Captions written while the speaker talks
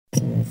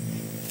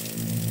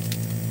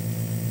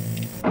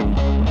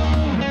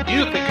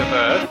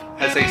Earth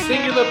as a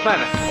singular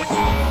planet.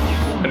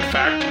 In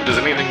fact, it is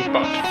anything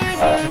but.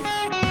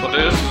 For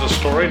this is a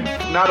story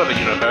not of a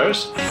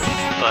universe,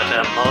 but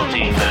a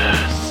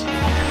multiverse,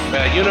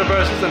 where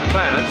universes and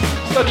planets,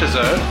 such as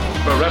Earth,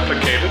 were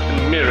replicated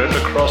and mirrored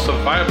across a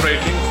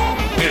vibrating,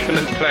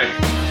 infinite plane.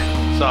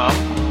 Some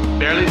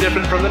barely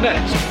different from the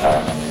next.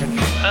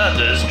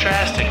 Others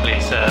drastically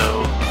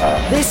so.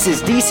 This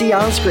is DC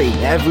On Screen.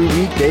 Every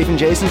week, Dave and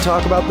Jason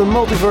talk about the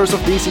multiverse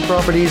of DC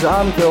properties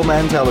on film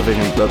and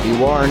television. But be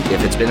warned,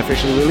 if it's been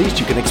officially released,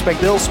 you can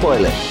expect they'll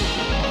spoil it.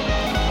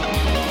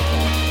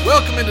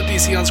 Welcome into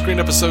DC On Screen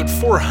episode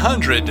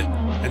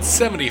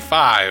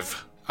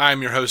 475.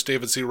 I'm your host,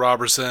 David C.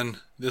 Robertson.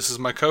 This is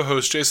my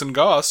co-host, Jason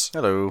Goss.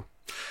 Hello.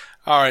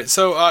 Alright,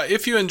 so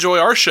if you enjoy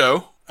our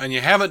show, and you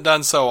haven't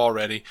done so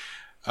already,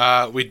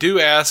 we do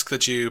ask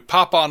that you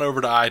pop on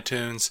over to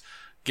iTunes,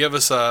 give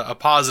us a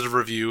positive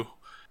review.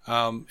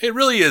 It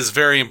really is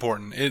very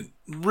important. It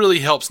really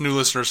helps new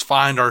listeners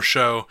find our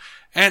show.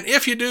 And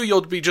if you do, you'll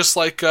be just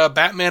like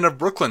Batman of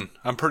Brooklyn.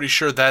 I'm pretty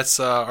sure that's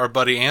our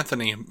buddy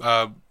Anthony,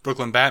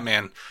 Brooklyn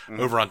Batman,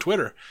 over on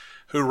Twitter,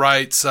 who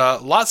writes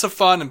lots of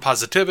fun and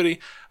positivity.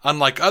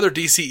 Unlike other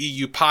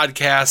DCEU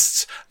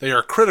podcasts, they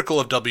are critical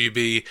of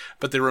WB,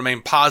 but they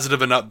remain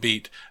positive and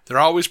upbeat. They're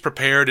always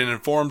prepared and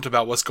informed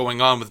about what's going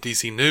on with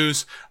DC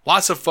news.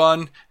 Lots of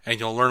fun,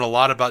 and you'll learn a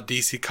lot about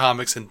DC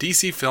comics and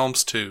DC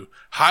films too.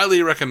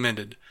 Highly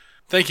recommended.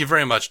 Thank you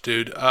very much,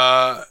 dude.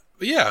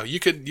 Yeah, you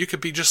could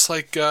be just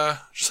like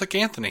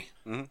Anthony.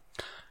 Mm-hmm.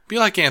 Be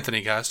like Anthony,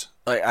 guys.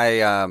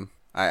 I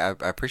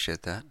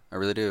appreciate that. I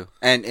really do.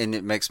 And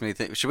it makes me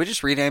think, should we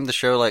just rename the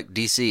show like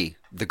DC,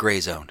 The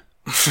Gray Zone?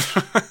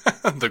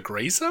 The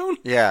Gray Zone?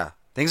 Yeah.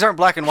 Things aren't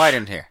black and white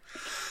in here.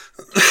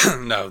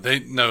 No,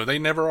 they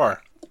never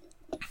are.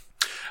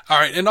 All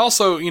right, and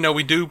also,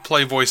 we do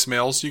play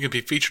voicemails. You can be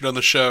featured on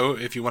the show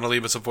if you want to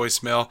leave us a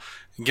voicemail.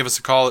 And give us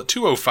a call at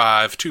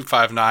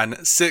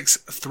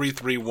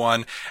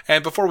 205-259-6331.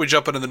 And before we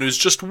jump into the news,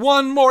 just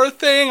one more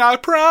thing, I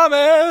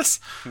promise.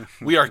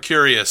 We are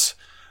curious.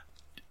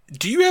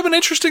 Do you have an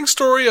interesting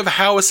story of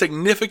how a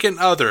significant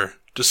other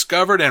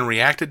discovered and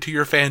reacted to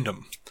your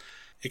fandom?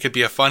 It could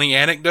be a funny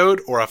anecdote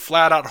or a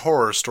flat-out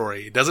horror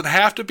story. It doesn't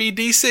have to be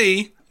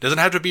DC. It doesn't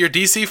have to be your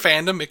DC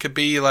fandom. It could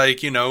be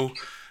like, you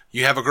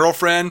have a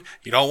girlfriend,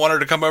 you don't want her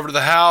to come over to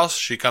the house,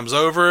 she comes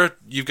over,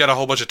 you've got a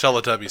whole bunch of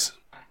Teletubbies.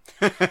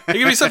 It could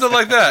be something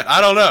like that.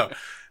 I don't know.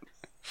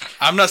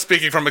 I'm not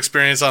speaking from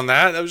experience on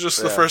that. That was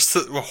just the first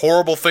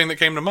horrible thing that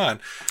came to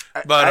mind.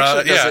 But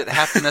actually, does it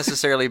have to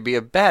necessarily be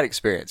a bad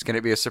experience? Can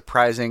it be a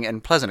surprising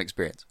and pleasant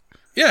experience?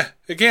 Yeah,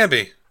 it can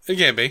be. It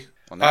can be.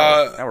 Well,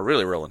 now we're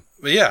really rolling.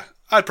 But yeah.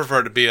 I'd prefer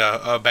it to be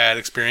a bad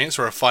experience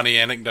or a funny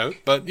anecdote,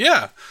 but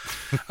yeah.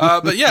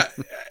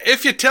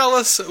 If you tell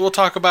us, we'll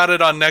talk about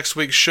it on next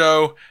week's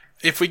show.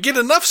 If we get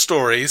enough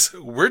stories,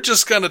 we're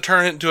just going to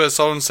turn it into its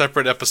own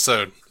separate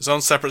episode, its own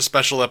separate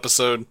special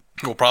episode.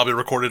 We'll probably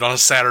record it on a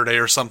Saturday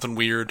or something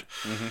weird,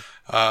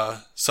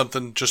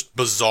 something just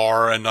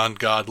bizarre and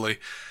ungodly.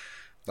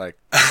 Like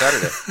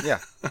Saturday, yeah.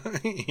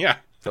 Yeah. I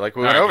feel like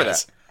we went over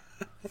that.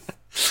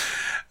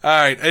 All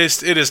right,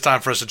 it is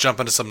time for us to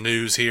jump into some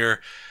news here.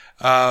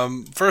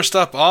 First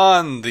up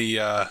on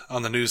the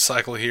news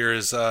cycle here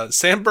is David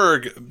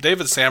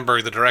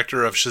Sandberg, the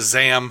director of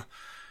Shazam,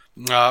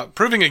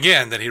 proving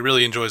again that he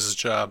really enjoys his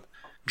job,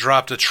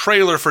 dropped a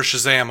trailer for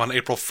Shazam on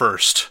April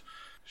 1st.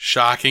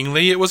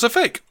 Shockingly, it was a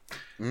fake.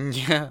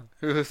 Yeah,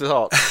 who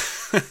thought?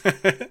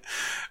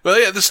 Well,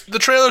 yeah, the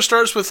trailer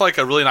starts with like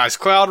a really nice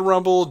cloud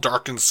rumble,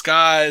 darkened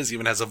skies,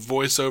 even has a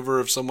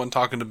voiceover of someone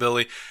talking to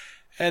Billy,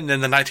 and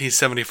then the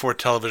 1974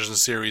 television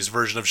series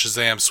version of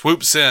Shazam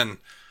swoops in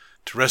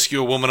to rescue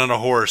a woman on a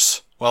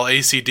horse while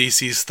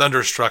AC/DC's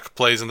Thunderstruck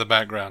plays in the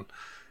background.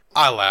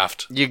 I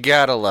laughed. You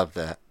gotta love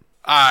that.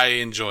 I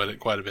enjoyed it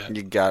quite a bit.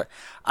 You got it.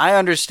 I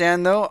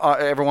understand, though,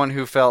 everyone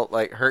who felt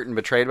like hurt and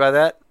betrayed by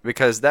that,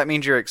 because that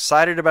means you're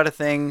excited about a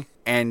thing,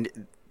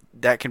 and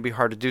that can be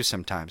hard to do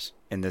sometimes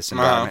in this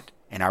environment,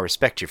 and I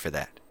respect you for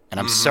that. And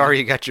I'm sorry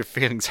you got your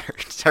feelings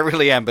hurt. I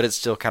really am, but it's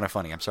still kind of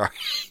funny. I'm sorry.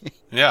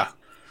 Yeah.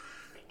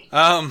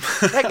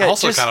 That guy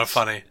also just, kind of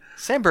funny.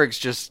 Sandberg's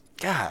just,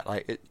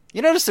 God,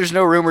 you notice there's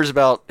no rumors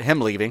about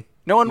him leaving.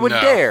 No one would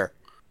dare.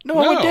 No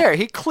one would dare.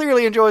 He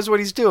clearly enjoys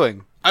what he's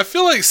doing. I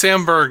feel like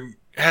Sandberg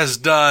has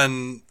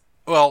done,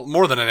 well,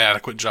 more than an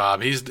adequate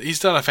job. He's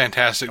done a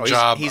fantastic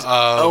job. He's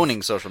of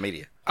owning social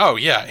media. Oh,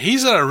 yeah.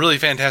 He's done a really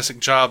fantastic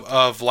job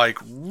of, like,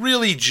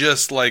 really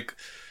just, like,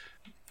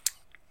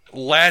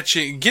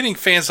 getting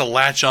fans to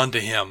latch onto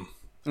him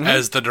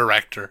as the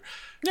director.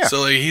 Yeah.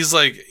 So like, he's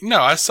like,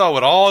 no, I saw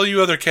what all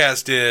you other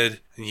cats did,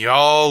 and you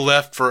all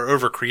left for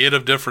over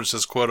creative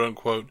differences, quote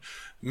unquote.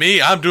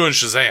 Me, I'm doing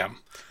Shazam.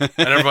 And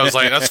everyone's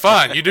like, that's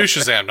fine. You do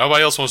Shazam.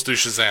 Nobody else wants to do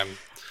Shazam.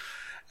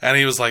 And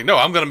he was like, no,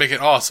 I'm going to make it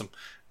awesome.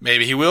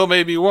 Maybe he will,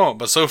 maybe he won't.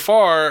 But so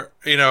far,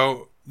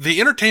 the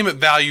entertainment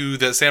value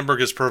that Sandberg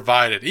has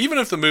provided, even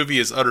if the movie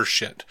is utter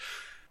shit,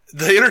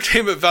 the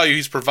entertainment value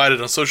he's provided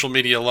on social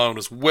media alone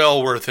is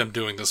well worth him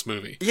doing this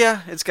movie.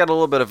 Yeah, it's got a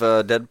little bit of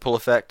a Deadpool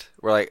effect,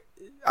 where, like,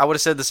 I would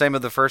have said the same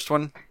of the first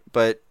one,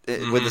 but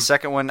with the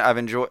second one, I've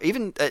enjoyed.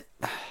 Even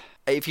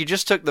if you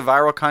just took the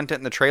viral content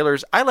in the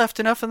trailers, I left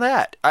enough of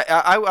that.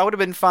 I would have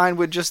been fine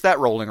with just that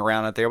rolling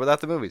around out there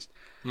without the movies.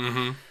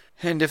 Mm-hmm.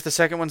 And if the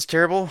second one's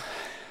terrible,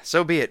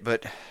 so be it.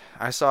 But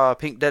I saw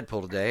Pink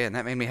Deadpool today, and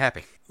that made me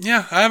happy.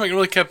 Yeah, I haven't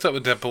really kept up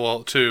with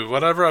Deadpool 2.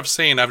 Whatever I've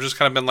seen, I've just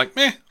kind of been like,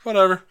 meh,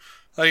 whatever.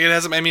 Like, it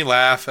hasn't made me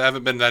laugh. I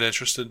haven't been that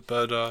interested,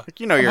 but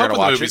you know, I'm you're going to hoping the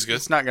watch movie's it. good.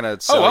 It's not going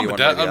to sell you one way or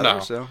the other. no.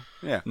 So,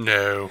 yeah.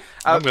 No.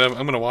 I'm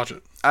gonna watch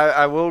it.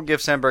 I will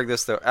give Sandberg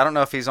this, though. I don't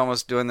know if he's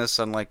almost doing this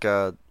on like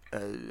a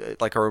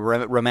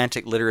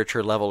romantic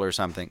literature level or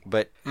something,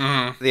 but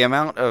the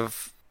amount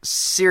of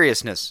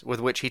seriousness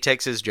with which he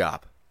takes his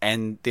job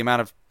and the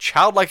amount of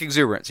childlike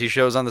exuberance he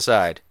shows on the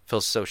side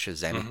feels so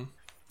Shazam.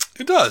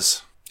 It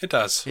does. It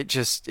does.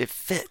 It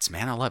fits,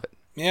 man. I love it.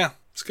 Yeah,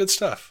 it's good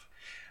stuff.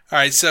 All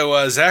right,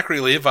 so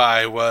Zachary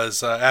Levi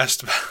was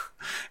asked about...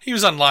 He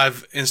was on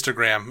live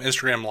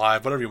Instagram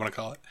Live, whatever you want to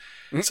call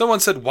it.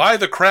 Someone said, why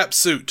the crap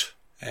suit?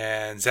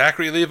 And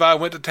Zachary Levi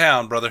went to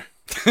town, brother.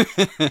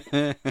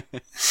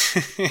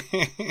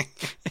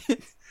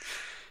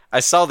 I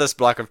saw this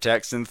block of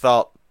text and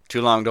thought,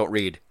 too long, don't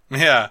read.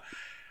 Yeah.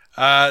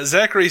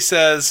 Zachary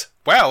says,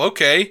 wow,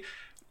 okay.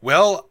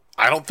 Well,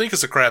 I don't think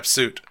it's a crap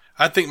suit.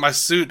 I think my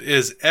suit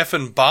is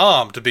effing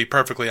bomb, to be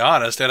perfectly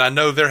honest, and I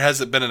know there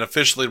hasn't been an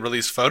officially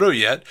released photo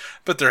yet,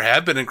 but there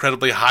have been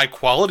incredibly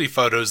high-quality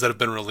photos that have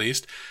been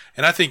released,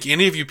 and I think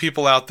any of you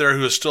people out there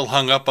who are still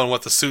hung up on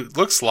what the suit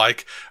looks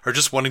like are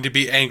just wanting to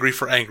be angry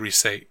for angry's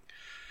sake.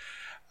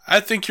 I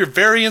think you're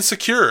very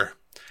insecure,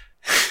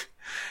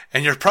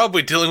 and you're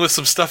probably dealing with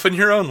some stuff in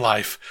your own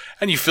life,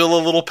 and you feel a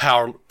little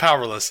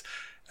powerless,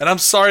 and I'm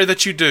sorry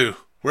that you do.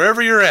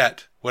 Wherever you're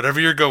at, whatever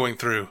you're going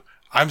through,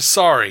 I'm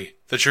sorry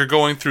that you're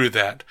going through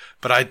that,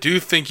 but I do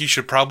think you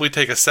should probably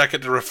take a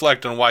second to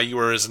reflect on why you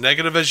are as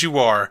negative as you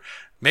are,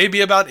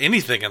 maybe about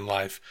anything in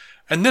life,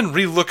 and then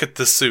relook at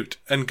the suit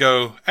and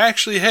go,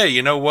 actually, hey,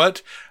 you know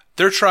what?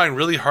 They're trying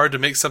really hard to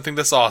make something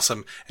that's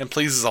awesome and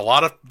pleases a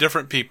lot of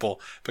different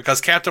people,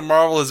 because Captain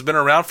Marvel has been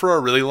around for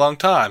a really long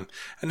time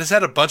and has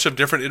had a bunch of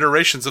different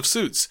iterations of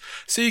suits.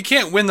 So you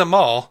can't win them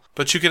all,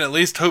 but you can at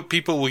least hope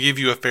people will give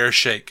you a fair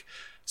shake.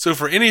 So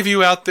for any of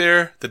you out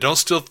there that don't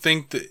still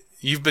think that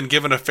you've been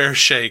given a fair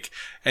shake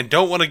and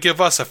don't want to give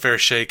us a fair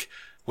shake,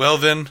 well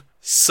then,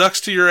 sucks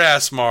to your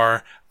ass,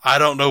 Mar. I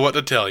don't know what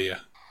to tell you.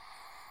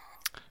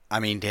 I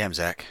mean, damn,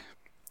 Zach.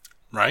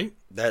 Right?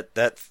 That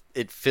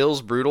it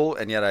feels brutal,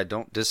 and yet I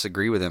don't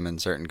disagree with him in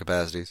certain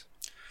capacities.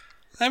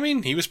 I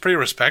mean, he was pretty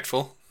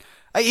respectful.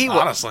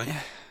 Honestly.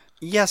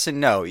 Yes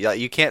and no. Yeah,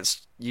 you can't.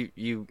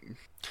 He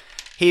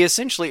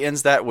essentially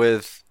ends that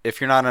with, if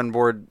you're not on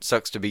board,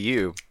 sucks to be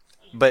you.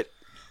 But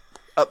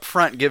up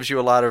front gives you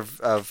a lot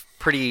of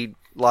pretty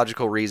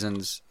logical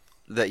reasons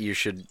that you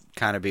should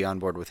kind of be on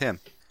board with him.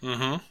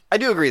 Mm-hmm. I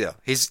do agree, though.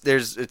 God,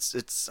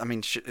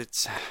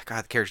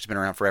 the character's been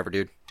around forever,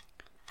 dude.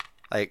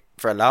 Like,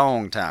 for a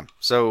long time.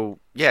 So,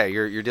 yeah,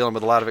 you're dealing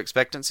with a lot of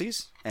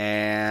expectations,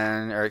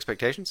 and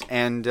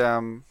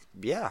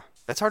yeah,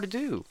 that's hard to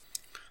do.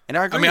 And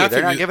I agree,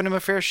 they're not giving him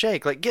a fair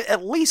shake. Like,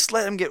 at least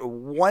let him get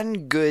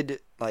one good,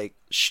 like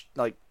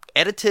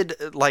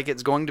edited, like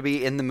it's going to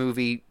be in the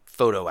movie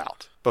photo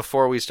out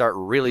before we start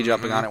really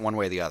jumping on it one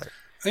way or the other.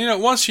 You know,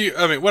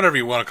 whatever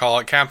you want to call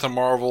it, Captain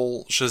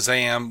Marvel,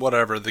 Shazam,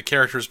 whatever, the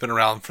character's been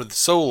around for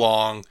so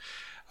long,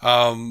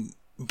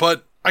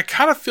 but I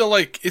kind of feel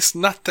like it's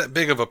not that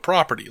big of a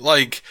property.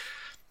 Like,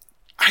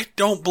 I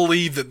don't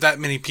believe that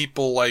many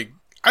people, like,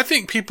 I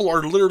think people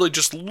are literally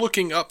just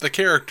looking up the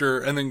character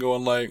and then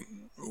going like,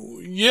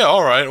 yeah,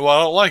 alright, well,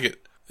 I don't like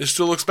it. It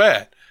still looks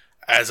bad.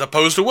 As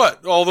opposed to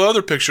what? All the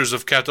other pictures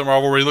of Captain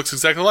Marvel where he looks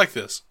exactly like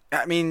this.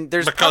 I mean,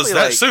 there's because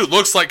probably that suit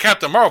looks like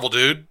Captain Marvel,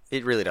 dude.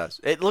 It really does.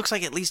 It looks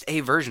like at least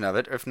a version of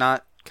it, if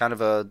not kind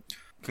of a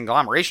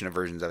conglomeration of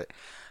versions of it.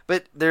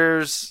 But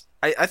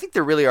I think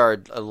there really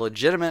are a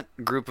legitimate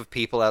group of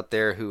people out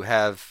there who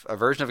have a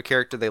version of a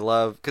character they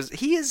love, because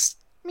he is,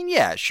 I mean,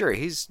 yeah, sure,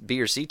 he's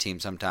B or C team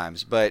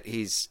sometimes, but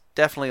he's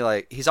definitely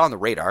like, he's on the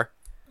radar.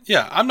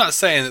 Yeah, I'm not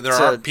saying that there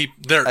aren't people.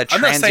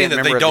 I'm not saying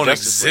that they don't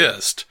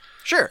exist.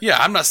 Sure. Yeah,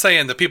 I'm not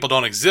saying that people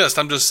don't exist.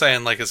 I'm just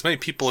saying, like, as many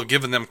people have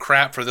given them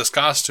crap for this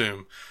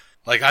costume.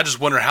 Like, I just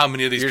wonder how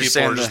many of these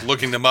people are just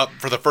looking them up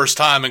for the first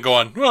time and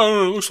going,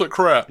 oh, it looks like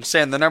crap. You're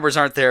saying the numbers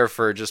aren't there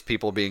for just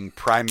people being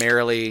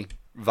primarily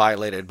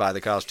violated by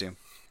the costume.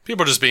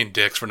 People are just being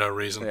dicks for no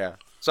reason. Yeah.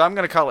 So I'm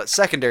going to call it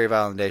secondary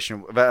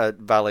violation,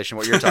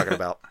 what you're talking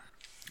about.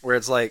 Where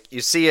it's like,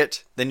 you see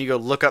it, then you go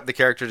look up the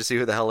character to see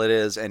who the hell it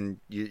is, and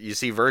you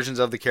see versions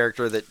of the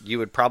character that you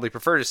would probably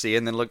prefer to see,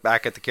 and then look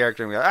back at the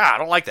character and go, I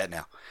don't like that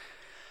now.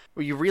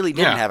 Well, you really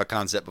didn't have a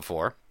concept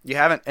before. You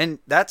haven't, and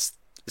that's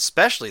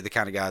especially the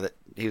kind of guy that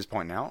he was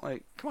pointing out.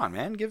 Like, come on,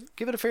 man, give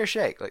it a fair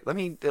shake. Like, let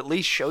me at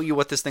least show you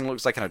what this thing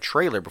looks like in a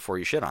trailer before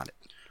you shit on it.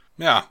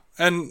 Yeah,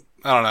 and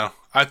I don't know.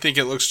 I think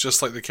it looks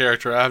just like the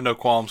character. I have no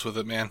qualms with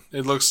it, man.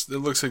 It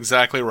looks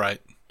exactly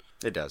right.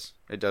 It does.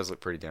 It does look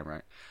pretty damn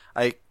right.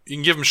 Like, you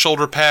can give them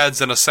shoulder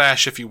pads and a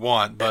sash if you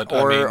want, but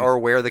or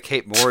wear the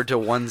cape more to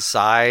one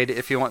side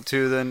if you want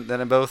to than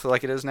in both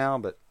like it is now.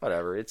 But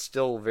whatever, it's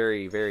still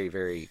very, very,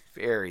 very,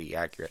 very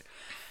accurate.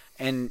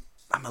 And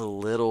I'm a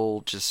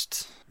little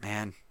just,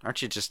 man,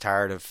 aren't you just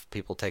tired of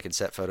people taking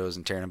set photos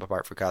and tearing them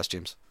apart for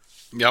costumes?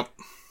 Yep,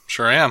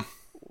 sure am.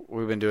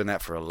 We've been doing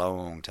that for a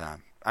long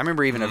time. I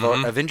remember even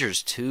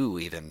Avengers 2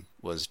 even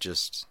was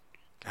just,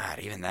 God,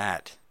 even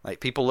that. Like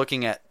people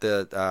looking at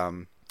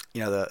the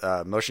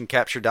motion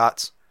capture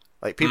dots.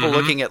 Like people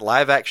looking at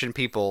live action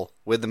people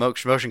with the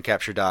motion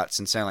capture dots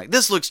and saying like,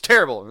 this looks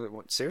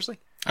terrible. Seriously?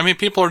 I mean,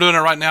 people are doing it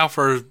right now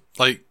for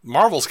like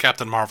Marvel's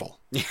Captain Marvel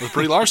with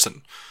Brie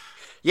Larson.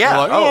 Yeah.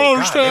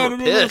 Like, God, they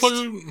were pissed.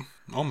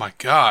 Oh my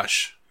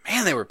gosh.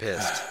 Man, they were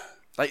pissed.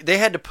 Like they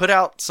had to put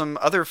out some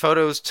other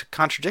photos to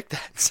contradict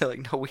that and say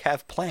like, no, we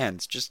have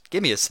plans. Just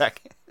give me a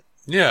second.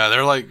 Yeah,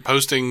 they're like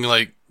posting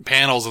like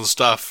panels and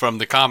stuff from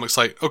the comics.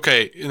 Like,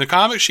 okay, in the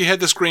comics she had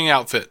this green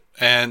outfit,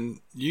 and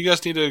you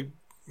guys need to,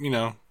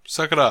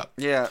 suck it up.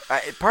 Yeah,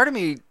 part of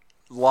me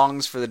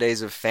longs for the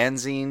days of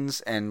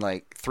fanzines and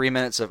like 3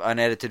 minutes of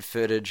unedited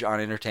footage on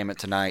Entertainment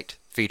Tonight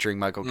featuring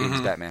Michael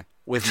Keaton's Batman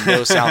with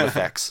no sound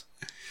effects.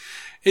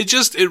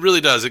 It really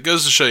does. It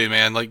goes to show you,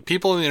 man, like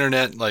people on the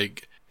internet,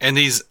 like, and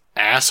these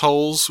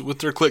assholes with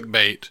their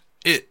clickbait.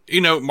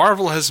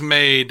 Marvel has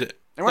made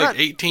like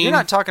 18, you're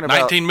not talking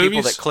about 19 people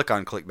movies that click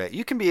on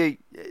clickbait.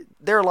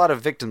 There are a lot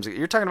of victims.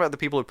 You're talking about the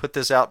people who put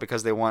this out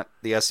because they want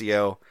the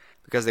SEO,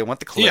 because they want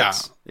the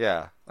clicks.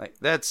 Yeah. Like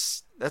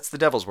that's the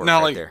devil's work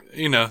now, right there.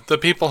 The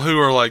people who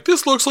are like,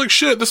 this looks like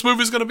shit, this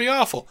movie's going to be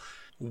awful.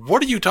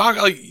 What are you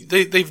talking? Like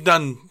they've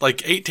done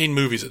like 18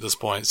 movies at this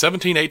point,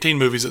 17, 18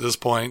 movies at this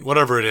point,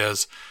 whatever it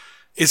is.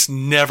 It's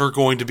never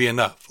going to be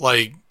enough.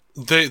 Like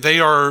they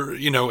are,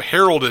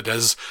 heralded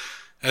as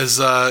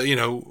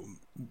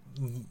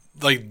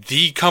like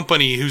the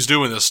company who's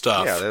doing this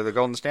stuff. Yeah, they're the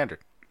golden standard.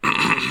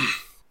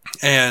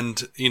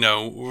 And, you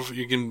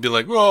can be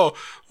like, well,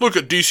 look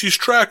at DC's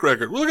track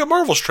record. Well, look at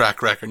Marvel's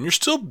track record. And you're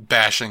still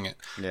bashing it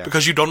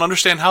because you don't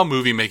understand how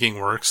movie making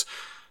works.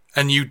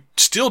 And you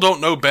still don't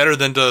know better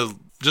than to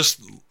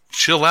just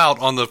chill out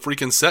on the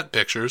freaking set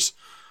pictures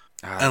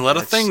and let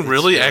a thing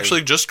really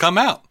actually just come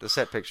out. The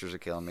set pictures are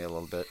killing me a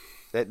little bit.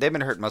 They've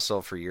been hurting my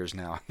soul for years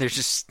now. They're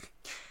just,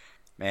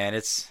 man,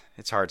 it's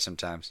hard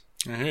sometimes.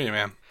 I hear you,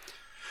 man.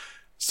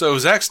 So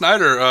Zack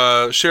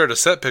Snyder shared a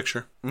set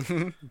picture.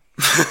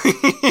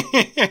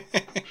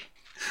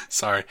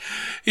 Sorry,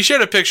 he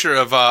shared a picture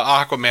of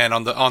Aquaman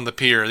on the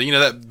pier.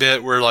 That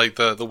bit where like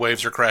the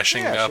waves are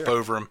crashing up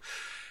over him,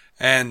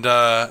 and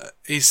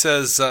he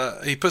says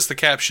he puts the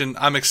caption,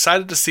 "I'm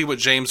excited to see what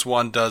James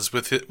Wan does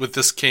with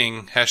this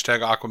king."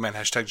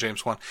 #Aquaman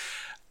 #James Wan.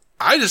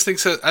 I just think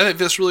so. I think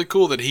that's really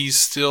cool that he's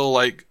still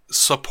like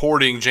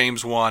supporting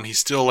James Wan. He's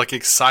still like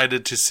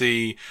excited to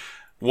see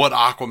what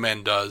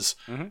Aquaman does.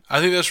 I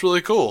think that's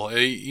really cool.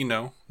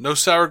 No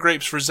sour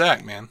grapes for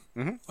Zach, man.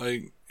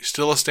 Like,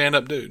 still a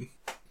stand-up dude.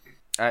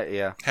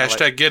 Yeah.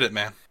 Get it,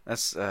 man.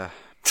 That's,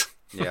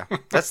 yeah.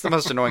 That's the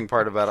most annoying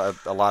part about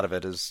a lot of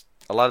it is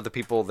a lot of the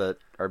people that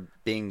are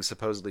being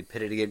supposedly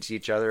pitted against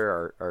each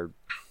other are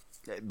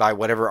by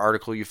whatever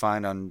article you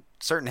find on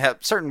certain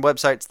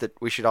websites that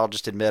we should all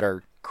just admit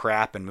are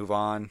crap and move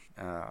on.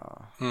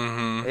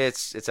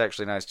 It's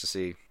actually nice to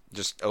see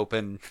just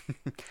open...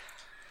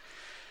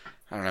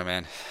 I don't know,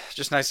 man.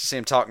 Just nice to see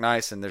him talk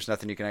nice, and there's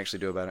nothing you can actually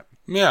do about it.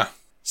 Yeah.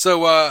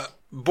 So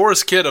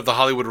Boris Kidd of the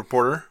Hollywood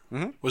Reporter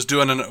was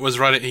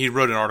writing. He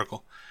wrote an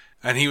article,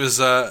 and he was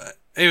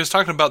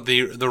talking about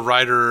the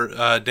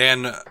writer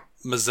Dan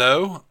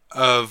Mazeau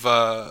of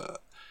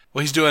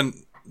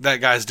that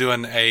guy's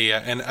doing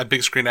a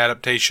big screen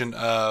adaptation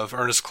of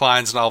Ernest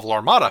Cline's novel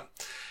Armada,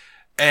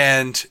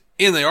 and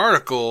in the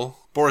article,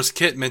 Boris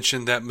Kidd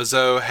mentioned that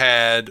Mazeau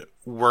had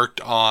worked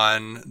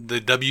on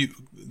the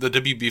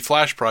WB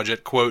Flash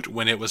project, quote,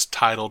 when it was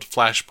titled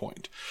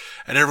Flashpoint.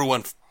 And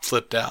everyone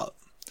flipped out.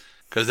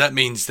 Because that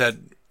means that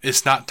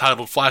it's not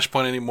titled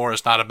Flashpoint anymore,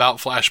 it's not about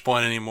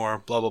Flashpoint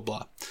anymore, blah, blah,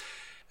 blah.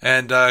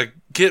 And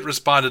Kit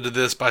responded to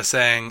this by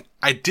saying,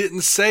 I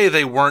didn't say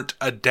they weren't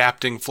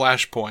adapting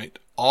Flashpoint.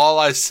 All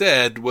I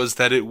said was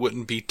that it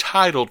wouldn't be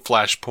titled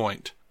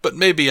Flashpoint. But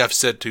maybe I've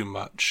said too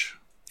much.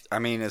 I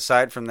mean,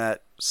 aside from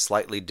that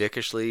slightly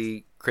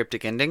dickishly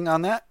cryptic ending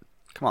on that,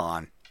 come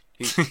on.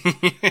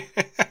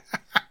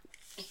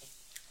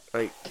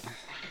 Like,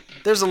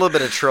 there's a little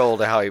bit of troll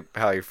to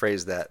how he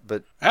phrased that,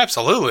 but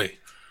absolutely,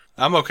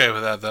 I'm okay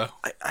with that though.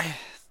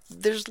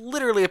 There's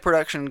literally a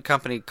production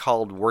company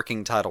called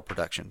Working Title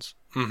Productions,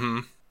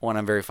 one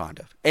I'm very fond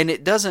of, and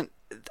it doesn't.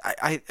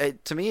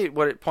 To me,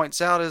 what it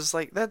points out is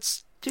like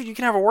dude, you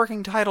can have a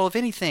working title of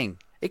anything.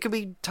 It could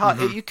be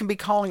you can be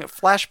calling it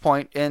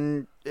Flashpoint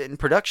in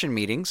production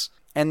meetings,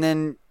 and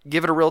then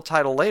give it a real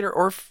title later,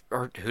 or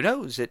who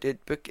knows?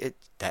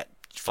 That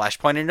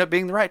Flashpoint ended up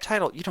being the right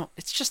title.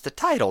 It's just the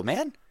title,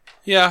 man.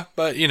 Yeah,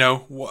 but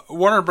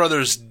Warner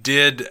Brothers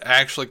did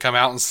actually come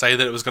out and say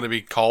that it was going to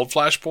be called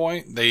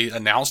Flashpoint. They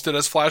announced it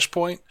as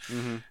Flashpoint,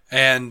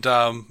 and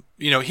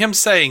him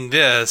saying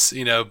this,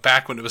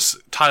 back when it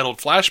was titled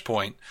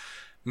Flashpoint,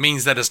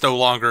 means that it's no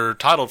longer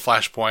titled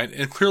Flashpoint,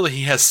 and clearly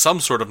he has some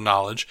sort of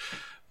knowledge.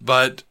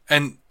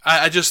 And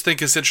I just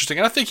think it's interesting,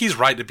 and I think he's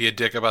right to be a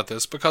dick about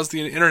this, because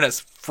the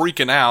internet's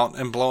freaking out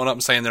and blowing up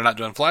and saying they're not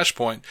doing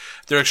Flashpoint.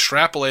 They're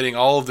extrapolating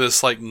all of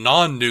this, like,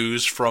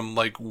 non-news from,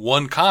 like,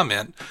 one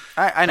comment.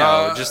 I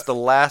know, just the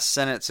last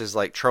sentence is,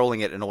 like, trolling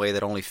it in a way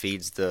that only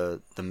feeds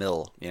the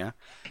mill,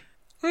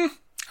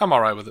 I'm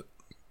alright with it.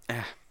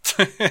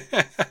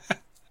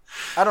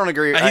 I don't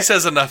agree. He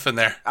says enough in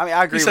there. I mean,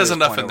 I agree he with says his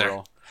enough point in there.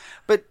 overall.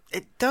 But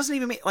it doesn't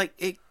even mean, like,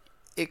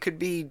 it could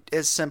be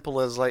as simple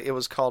as, like, it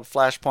was called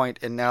Flashpoint,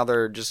 and now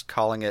they're just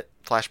calling it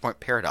Flashpoint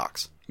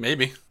Paradox.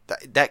 Maybe.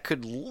 That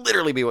could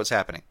literally be what's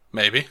happening.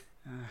 Maybe.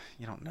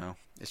 You don't know.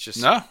 It's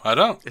just... No, I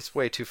don't. It's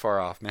way too far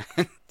off, man.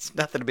 It's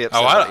nothing to be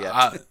upset about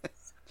yet.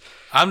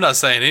 I'm not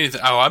saying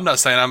anything. I'm not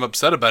saying I'm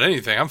upset about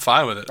anything. I'm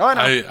fine with it. Oh,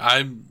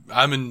 I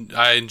know.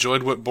 I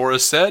enjoyed what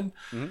Boris said.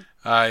 Mm-hmm.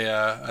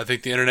 I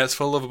think the internet's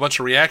full of a bunch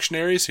of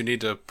reactionaries who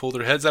need to pull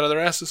their heads out of their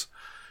asses.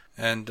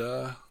 And,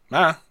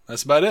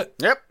 that's about it.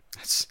 Yep.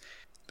 It's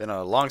been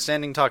a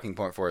long-standing talking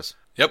point for us.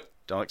 Yep.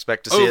 Don't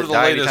expect to see it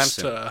die anytime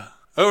soon.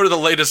 Over to the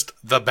latest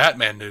The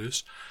Batman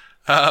news.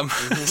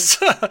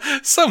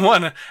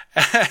 Someone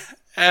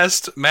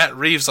asked Matt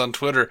Reeves on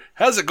Twitter,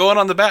 "How's it going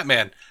on The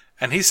Batman?"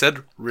 And he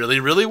said, "Really,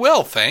 really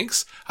well,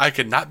 thanks. I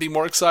could not be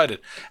more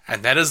excited."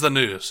 And that is the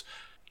news.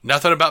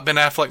 Nothing about Ben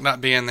Affleck not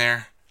being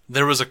there.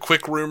 There was a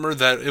quick rumor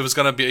that it was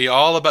going to be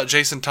all about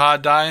Jason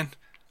Todd dying.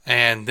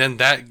 And then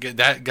that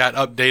got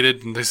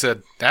updated, and they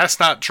said, "That's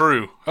not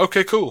true."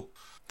 Okay, cool.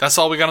 That's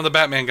all we got on The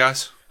Batman,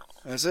 guys.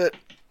 That's it.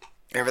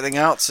 Everything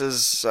else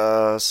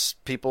is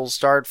people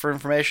starved for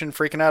information,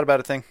 freaking out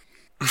about a thing.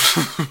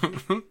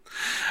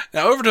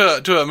 Now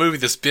over to a movie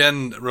that's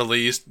done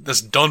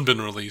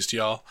been released,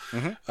 y'all.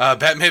 Mm-hmm.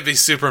 Batman v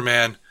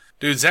Superman.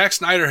 Dude, Zack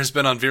Snyder has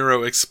been on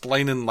Vero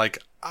explaining like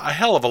a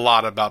hell of a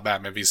lot about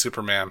Batman v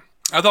Superman.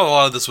 I thought a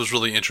lot of this was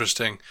really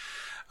interesting.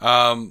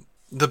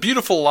 The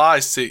Beautiful Lie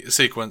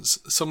sequence,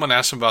 someone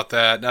asked him about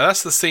that. Now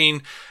that's the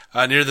scene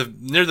near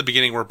the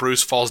beginning where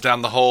Bruce falls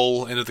down the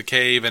hole into the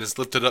cave and is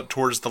lifted up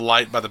towards the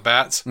light by the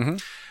bats. Mm-hmm.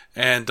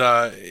 And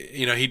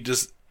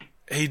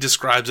he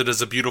describes it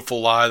as a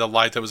beautiful lie, the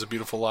light that was a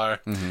beautiful lie.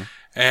 Mm-hmm.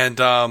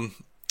 And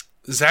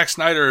Zack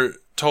Snyder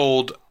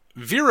told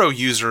Vero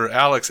user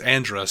Alex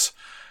Andrus,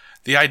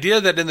 "The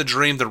idea that in the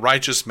dream the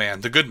righteous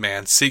man, the good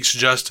man, seeks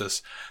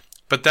justice,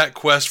 but that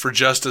quest for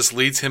justice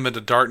leads him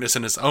into darkness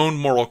and his own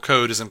moral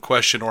code is in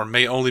question or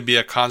may only be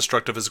a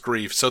construct of his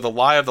grief. So the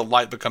lie of the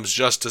light becomes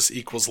justice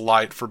equals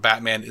light. For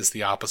Batman is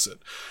the opposite."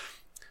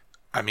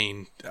 I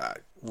mean,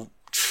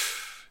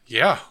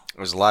 yeah.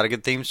 There's a lot of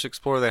good themes to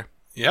explore there.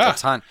 Yeah. A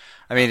ton.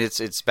 I mean,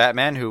 it's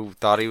Batman who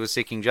thought he was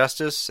seeking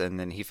justice, and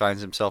then he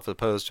finds himself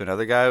opposed to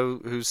another guy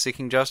who's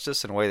seeking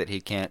justice in a way that he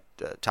can't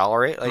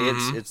tolerate. Like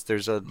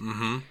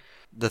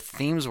the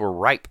themes were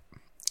ripe.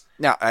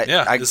 Now,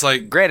 it's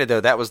like, granted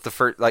though, that was the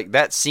first, like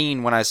that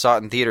scene when I saw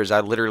it in theaters, I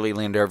literally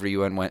leaned over to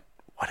you and went,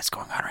 "What is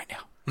going on right now?"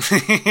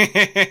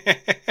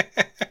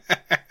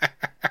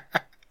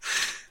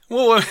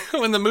 Well,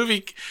 when the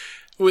movie,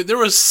 there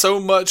was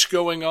so much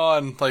going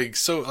on, like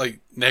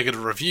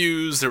negative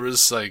reviews. There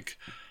was like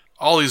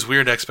all these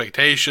weird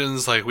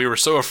expectations. Like we were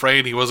so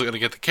afraid he wasn't going to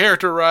get the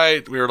character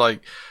right. We were like,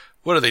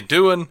 "What are they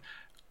doing?"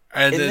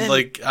 And then,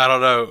 like, I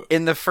don't know.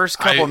 In the first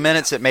couple of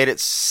minutes, it made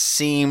it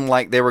seem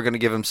like they were going to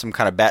give him some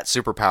kind of bat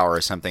superpower or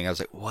something. I was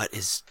like,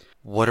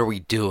 what are we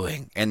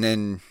doing? And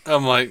then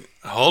I'm like,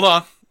 hold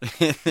on.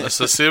 Let's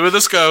just see where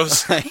this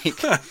goes.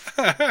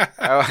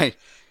 I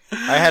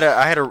had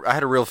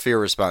a real fear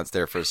response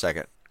there for a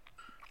second.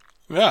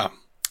 Yeah. All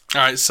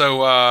right.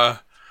 So,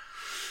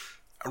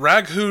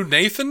 Raghu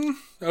Nathan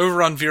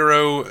over on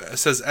Vero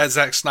says, at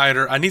Zack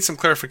Snyder, "I need some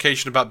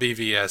clarification about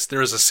BVS.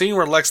 There is a scene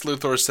where Lex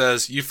Luthor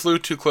says, 'You flew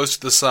too close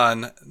to the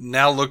sun.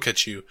 Now look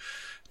at you,'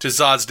 to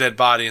Zod's dead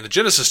body in the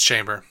Genesis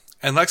chamber.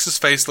 And Lex's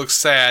face looks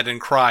sad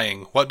and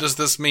crying. What does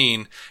this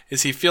mean?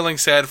 Is he feeling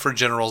sad for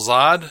General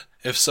Zod?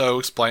 If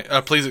so,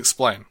 please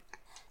explain."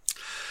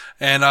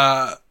 And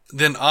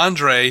then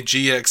Andre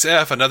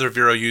GXF, another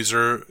Vero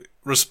user,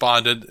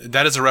 responded,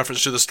 "That is a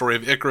reference to the story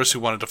of Icarus, who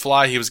wanted to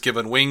fly. He was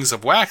given wings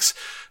of wax,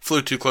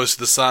 flew too close to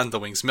the sun, the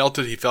wings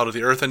melted, he fell to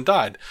the earth and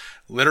died.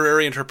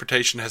 Literary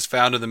interpretation has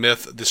found in the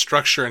myth the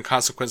structure and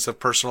consequence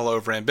of personal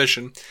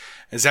overambition."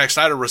 And Zack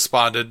Snyder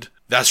responded,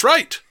 "That's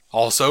right.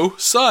 Also,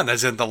 sun,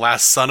 as in the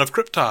last son of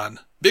Krypton.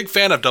 Big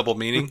fan of double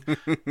meaning,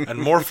 and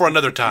more for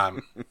another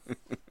time."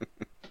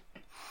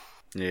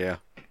 Yeah.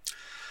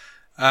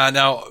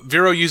 Now,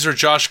 Vero user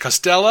Josh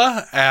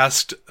Costella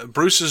asked,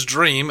 "Bruce's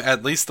dream,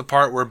 at least the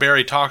part where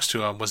Barry talks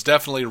to him, was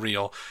definitely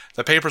real.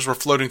 The papers were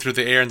floating through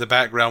the air in the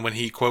background when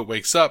he, quote,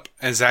 wakes up,"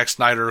 and Zack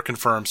Snyder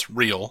confirms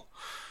real.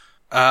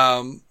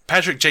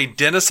 Patrick J.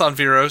 Dennis on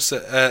Vero,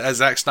 as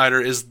Zack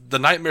Snyder, "Is the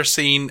nightmare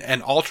scene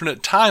an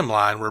alternate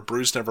timeline where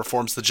Bruce never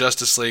forms the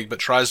Justice League but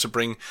tries to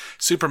bring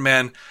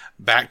Superman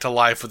back to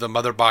life with a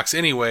mother box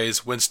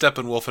anyways when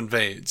Steppenwolf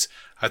invades?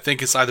 I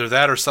think it's either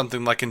that or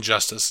something like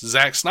Injustice.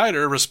 Zack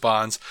Snyder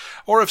responds,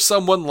 or if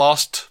someone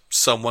lost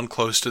someone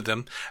close to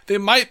them, they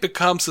might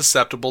become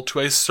susceptible to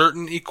a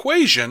certain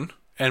equation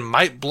and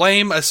might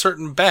blame a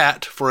certain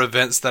bat for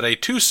events that a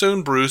too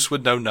soon Bruce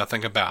would know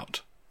nothing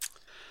about.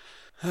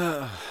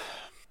 I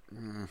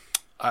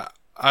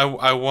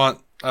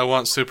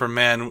want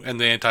Superman in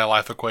the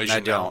anti-life equation. I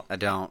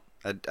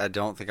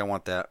don't think I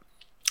want that.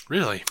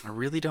 Really? I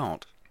really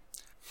don't.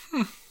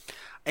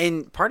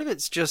 And part of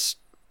it's just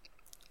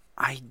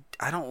I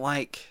don't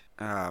like.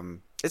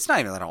 It's not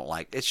even that I don't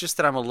like. It's just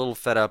that I'm a little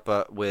fed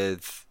up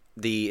with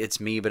the "it's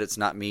me but it's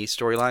not me"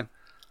 storyline.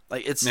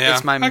 Like it's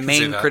my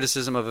main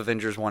criticism of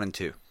Avengers 1 and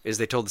 2 is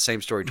they told the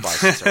same story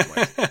twice in certain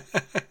ways.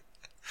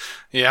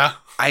 Yeah.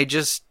 I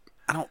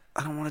don't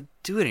want to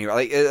do it anymore.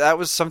 Like that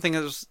was something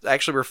that was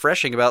actually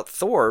refreshing about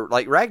Thor,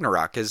 like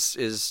Ragnarok,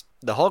 is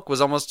the Hulk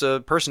was almost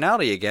a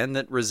personality again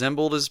that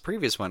resembled his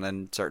previous one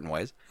in certain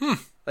ways.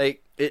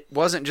 Like it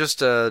wasn't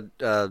just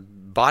a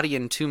body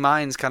and two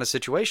minds kind of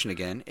situation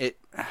again.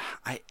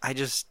 I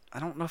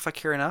don't know if I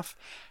care enough,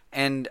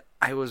 and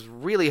I was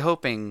really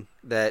hoping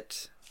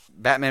that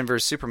Batman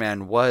vs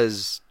Superman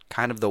was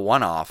kind of the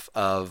one-off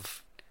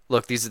of,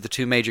 look, these are the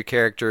two major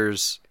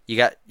characters. You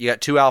got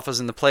two alphas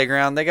in the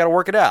playground. They got to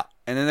work it out,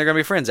 and then they're gonna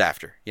be friends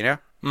after. You know.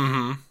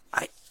 Mm-hmm.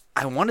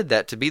 I wanted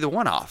that to be the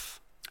one-off.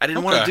 I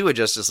didn't want to do a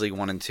Justice League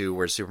 1 and 2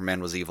 where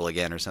Superman was evil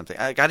again or something.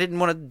 I didn't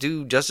want to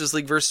do Justice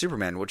League vs.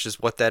 Superman, which is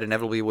what that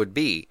inevitably would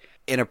be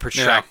in a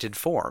protracted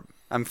form.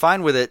 I'm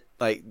fine with it.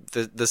 Like,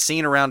 the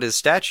scene around his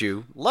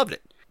statue, loved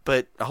it.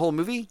 But a whole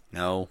movie?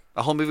 No.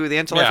 A whole movie with the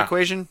anti-life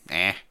equation?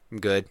 I'm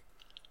good.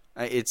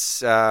 It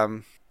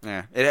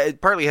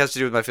partly has to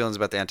do with my feelings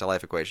about the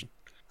anti-life equation.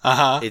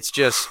 It's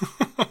just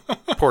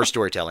poor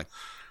storytelling.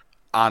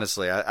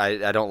 Honestly,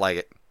 I don't like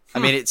it. I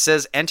mean, it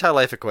says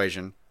anti-life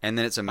equation, and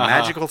then it's a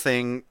magical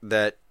thing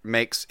that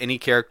makes any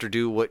character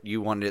do what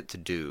you want it to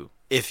do,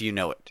 if you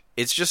know it.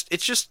 It's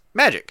just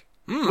magic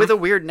with a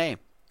weird name.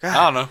 God.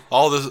 I don't know.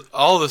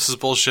 All this is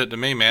bullshit to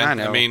me, man. I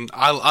know. I mean,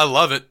 I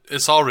love it.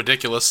 It's all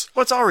ridiculous.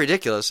 Well, it's all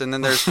ridiculous, and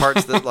then there's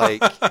parts that,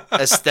 like,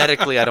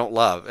 aesthetically I don't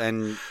love,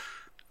 and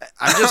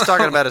I'm just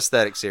talking about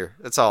aesthetics here.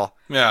 That's all.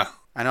 Yeah.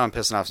 I know I'm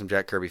pissing off some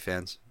Jack Kirby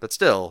fans, but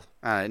still,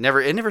 it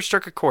never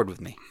struck a chord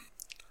with me.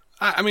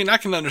 I mean, I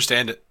can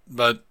understand it,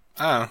 but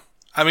I don't know.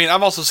 I mean,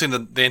 I've also seen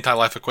the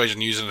anti-life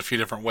equation used in a few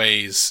different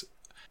ways.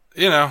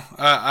 You know,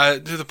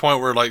 to the point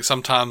where, like,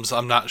 sometimes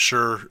I'm not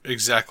sure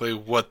exactly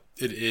what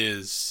it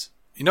is.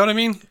 You know what I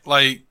mean?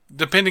 Like,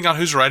 depending on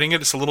who's writing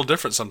it, it's a little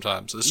different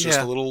sometimes. It's just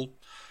a little...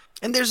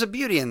 And there's a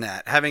beauty in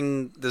that,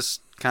 having this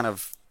kind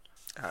of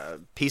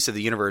piece of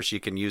the universe you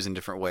can use in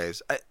different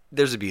ways.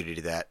 There's a beauty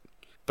to that.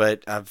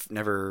 But I've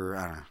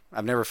never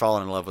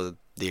fallen in love with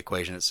the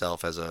equation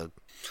itself as a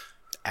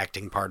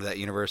acting part of that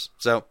universe.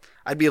 So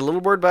I'd be a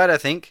little bored by it, I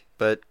think,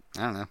 but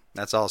I don't know.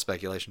 That's all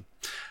speculation.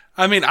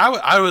 I mean,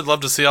 I would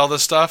love to see all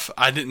this stuff.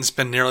 I didn't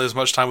spend nearly as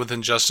much time with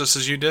Injustice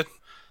as you did.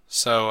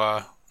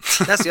 So,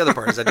 that's the other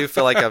part, is I do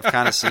feel like I've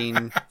kind of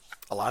seen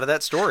a lot of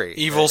that story.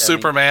 Evil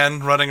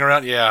Superman running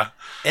around, yeah.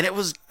 And it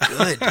was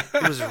good.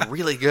 It was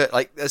really good.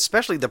 Like,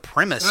 especially the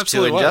premise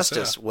to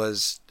Injustice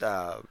was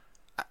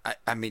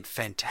I mean,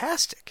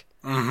 fantastic.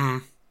 Mm-hmm.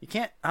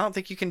 I don't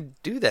think you can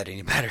do that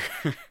any better.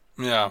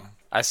 Yeah.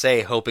 I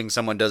say hoping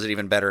someone does it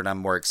even better, and I'm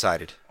more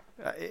excited.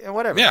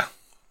 Whatever. Yeah,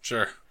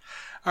 sure.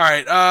 All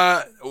right.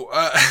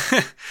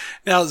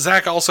 Now,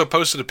 Zach also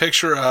posted a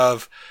picture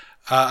of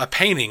a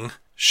painting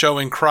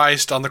showing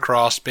Christ on the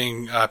cross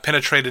being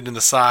penetrated in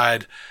the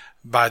side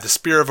by the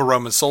spear of a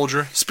Roman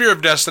soldier. Spear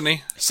of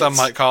destiny, some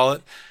might call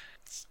it.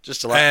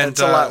 Just a lot. And,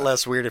 it's a lot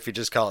less weird if you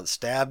just call it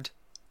stabbed,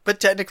 but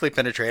technically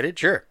penetrated,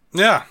 sure.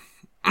 Yeah.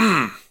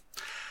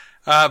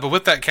 But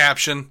with that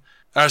caption...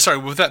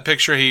 with that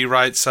picture, he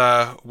writes,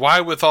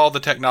 why with all the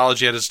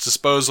technology at his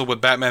disposal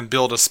would Batman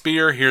build a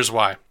spear? Here's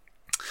why.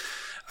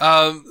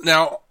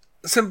 Now,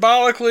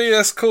 symbolically,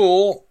 that's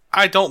cool.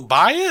 I don't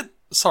buy it.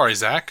 Sorry,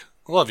 Zach.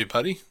 I love you,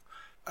 buddy.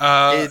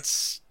 I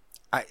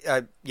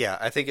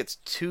think it's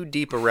too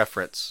deep a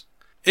reference.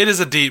 It is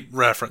a deep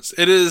reference.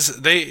 It is,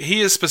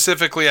 he is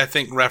specifically, I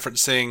think,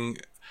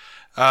 referencing,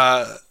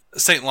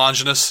 Saint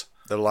Longinus.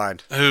 The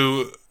line.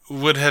 Who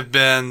would have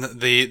been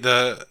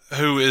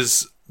who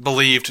is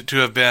believed to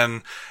have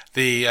been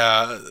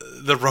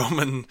the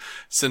Roman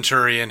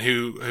centurion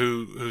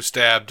who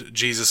stabbed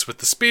Jesus with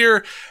the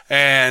spear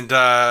and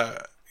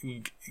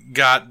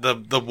got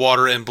the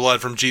water and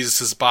blood from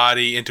Jesus'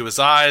 body into his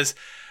eyes,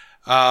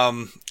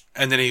 and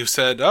then he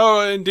said,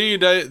 "Oh,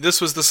 indeed,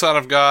 this was the Son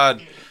of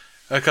God,"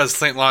 because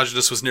Saint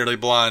Longinus was nearly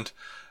blind,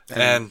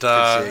 and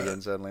could see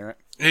again suddenly, right?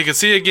 He could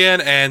see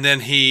again, and then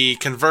he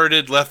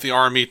converted, left the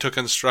army, took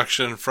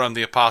instruction from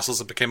the apostles,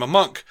 and became a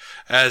monk,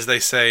 as they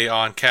say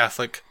on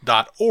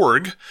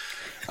Catholic.org.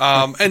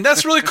 And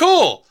that's really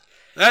cool.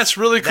 That's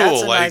really cool.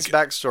 That's a nice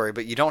backstory,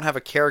 but you don't have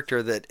a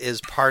character that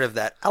is part of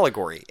that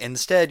allegory.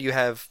 Instead, you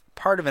have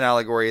part of an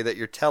allegory that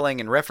you're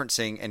telling and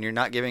referencing, and you're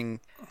not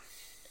giving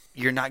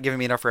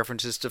me enough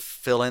references to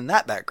fill in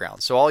that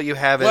background. So all you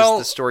have is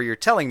the story you're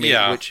telling me,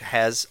 which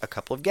has a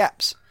couple of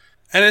gaps.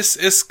 And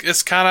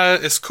it's kind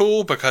of, it's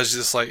cool because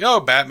it's like, oh,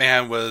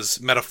 Batman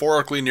was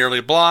metaphorically nearly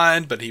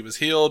blind, but he was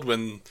healed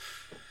when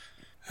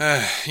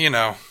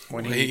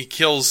he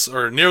kills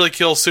or nearly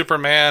kills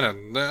Superman,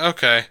 and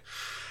okay.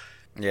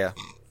 Yeah.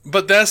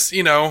 But that's,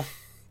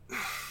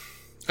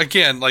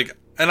 again, like,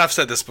 and I've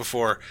said this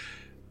before,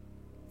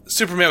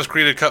 Superman was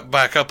created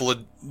by a couple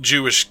of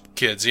Jewish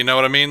kids, you know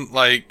what I mean?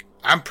 Like,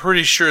 I'm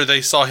pretty sure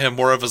they saw him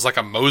more of as like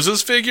a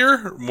Moses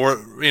figure, more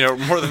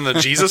than the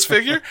Jesus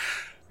figure.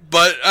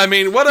 But, I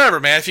mean,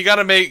 whatever, man. If you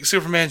gotta make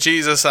Superman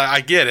Jesus,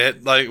 I get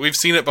it. Like, we've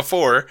seen it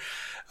before.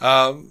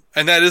 And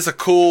that is a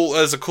cool,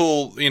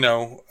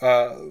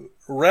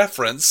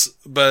 reference.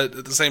 But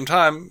at the same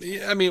time,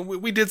 I mean,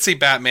 we did see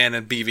Batman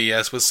in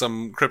BVS with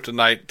some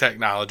kryptonite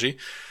technology.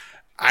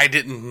 I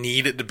didn't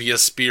need it to be a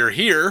spear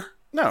here.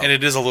 No. And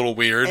it is a little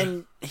weird.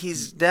 And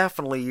he's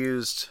definitely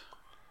used,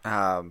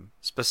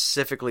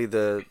 specifically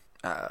the,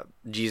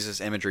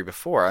 Jesus imagery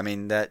before. I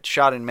mean, that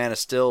shot in Man of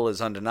Steel is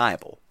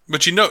undeniable.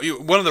 But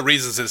one of the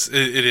reasons it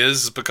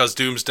is because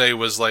Doomsday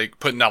was like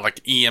putting out like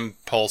EM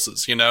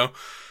pulses,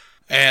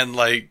 and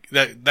like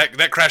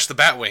that crashed the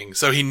Batwing.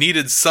 So he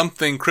needed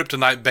something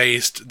kryptonite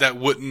based that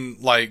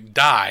wouldn't like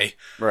die,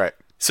 right?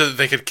 So that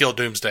they could kill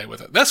Doomsday with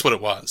it. That's what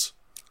it was.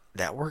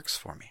 That works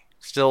for me.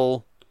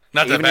 Still,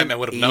 not that Batman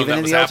would have known that was happening.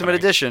 Even in the Ultimate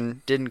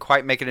Edition, didn't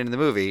quite make it into the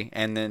movie,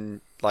 and then,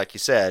 like you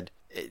said,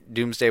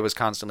 Doomsday was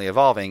constantly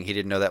evolving. He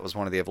didn't know that was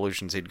one of the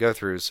evolutions he'd go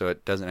through, so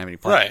it doesn't have any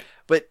point. Right.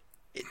 But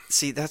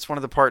see, that's one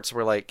of the parts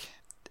where, like,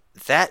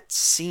 that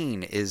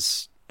scene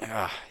is,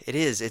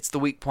 it's the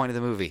weak point of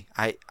the movie.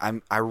 I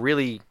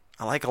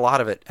like a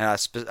lot of it, and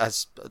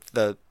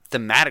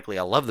thematically,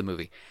 I love the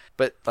movie.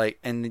 But, like,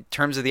 in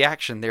terms of the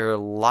action, there are a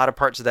lot of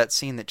parts of that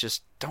scene that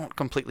just don't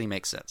completely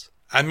make sense.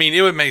 I mean,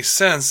 it would make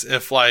sense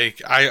if,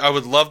 like, I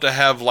would love to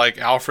have, like,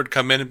 Alfred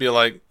come in and be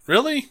like,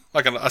 really?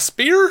 Like a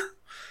spear?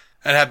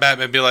 And have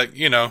Batman be like,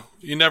 you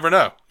never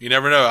know. You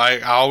never know.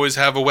 I always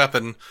have a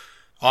weapon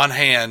on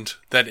hand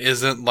that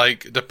isn't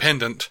like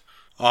dependent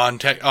on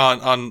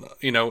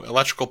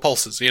electrical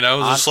pulses,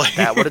 just like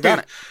that would have done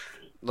it.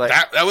 Like,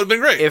 that would have been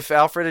great. If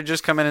Alfred had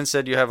just come in and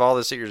said, you have all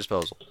this at your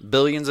disposal,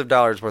 billions of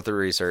dollars worth of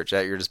research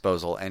at your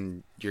disposal,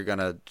 and you're going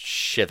to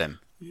shiv him.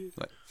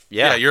 Like,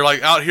 yeah, you're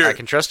like out here. I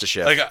can trust a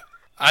shiv. Like,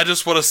 I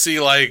just want to see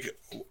like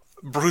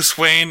Bruce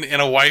Wayne in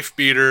a wife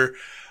beater,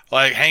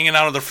 like hanging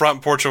out on the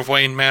front porch of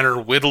Wayne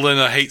Manor, whittling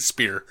a hate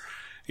spear.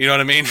 You know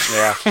what I mean?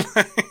 Yeah.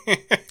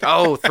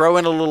 Oh, throw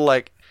in a little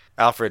like,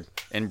 Alfred,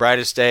 in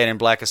brightest day and in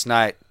blackest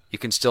night, you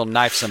can still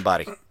knife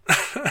somebody.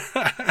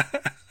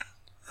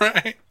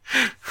 Right.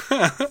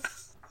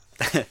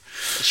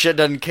 Shit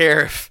doesn't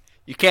care if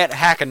you can't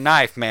hack a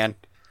knife, man.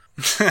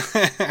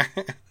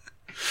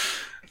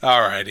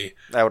 Alrighty.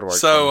 That would work.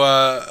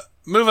 So,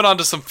 moving on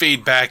to some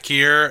feedback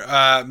here.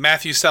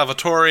 Matthew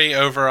Salvatore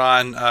over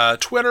on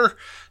Twitter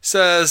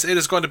says, it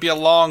is going to be a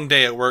long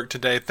day at work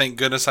today. Thank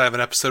goodness I have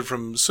an episode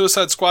from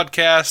Suicide Squad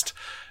cast,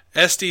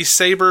 SD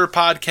Saber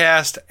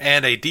podcast,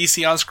 and a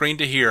DC on screen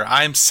to hear.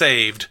 I'm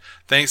saved.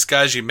 Thanks,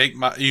 guys. You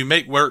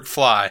make work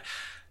fly.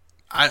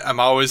 I'm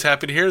always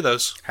happy to hear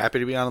those. Happy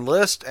to be on the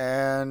list,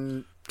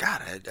 and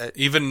God,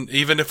 even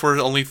if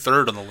we're only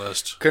third on the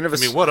list. Couldn't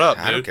have. What up,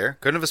 dude? I don't care.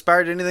 Couldn't have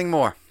aspired to anything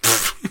more.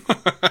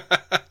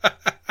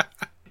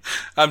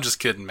 I'm just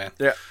kidding, man.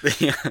 Yeah,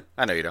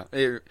 I know you don't.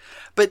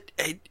 But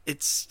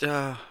it's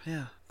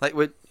like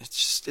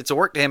it's a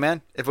work day,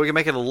 man. If we can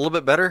make it a little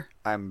bit better,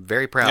 I'm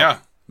very proud. Yeah,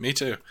 me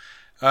too.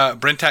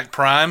 Brentak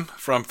Prime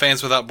from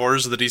Fans Without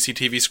Borders of the DC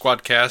TV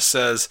Squadcast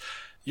says,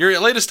 your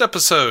latest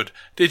episode,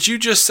 did you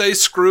just say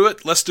screw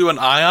it, let's do an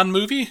Ion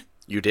movie?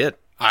 You did.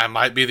 I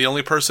might be the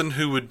only person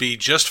who would be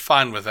just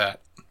fine with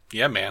that.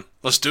 Yeah, man,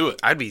 let's do it.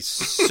 I'd be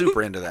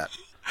super into that.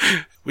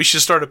 We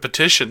should start a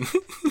petition.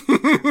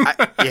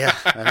 I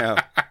know.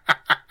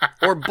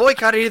 Or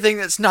boycott anything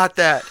that's not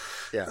that.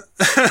 Yeah.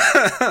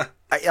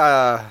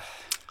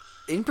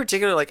 In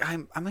particular, like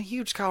I'm a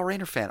huge Kyle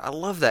Rayner fan. I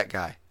love that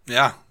guy.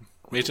 Yeah,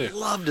 me too.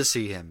 Love to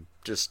see him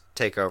just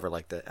take over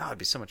like that. Oh, it'd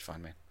be so much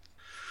fun, man.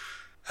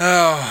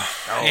 Oh.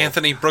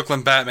 Anthony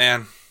Brooklyn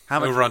Batman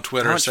over on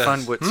Twitter says, how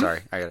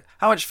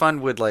much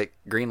fun would like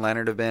Green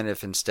Lantern have been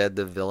if instead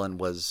the villain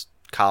was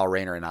Kyle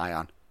Rayner and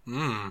Ion?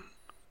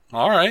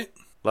 All right.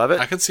 Love it.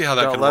 I can see how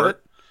that could love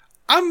work.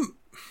 All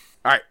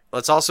right.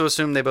 Let's also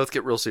assume they both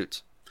get real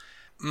suits.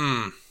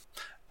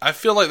 I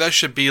feel like that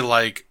should be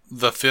like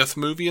the 5th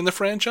movie in the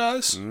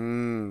franchise.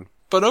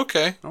 But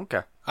okay.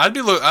 Okay. I'd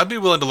be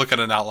willing to look at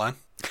an outline.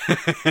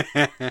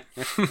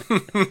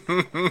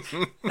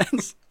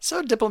 That's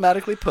so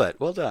diplomatically put.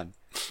 Well done.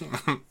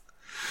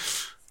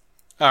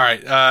 All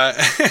right.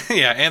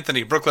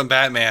 Anthony Brooklyn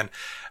Batman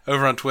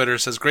over on Twitter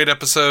says, great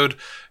episode.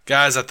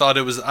 Guys, I thought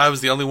I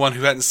was the only one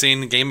who hadn't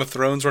seen Game of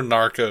Thrones or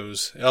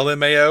Narcos.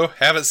 LMAO,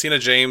 haven't seen a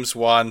James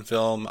Wan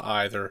film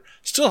either.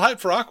 Still hyped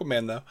for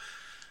Aquaman, though.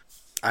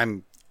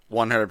 I'm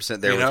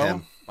 100% there with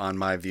him on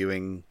my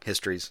viewing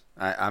histories.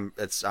 I'm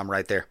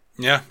right there.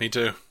 Yeah, me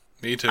too.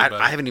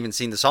 I haven't even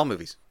seen the Saw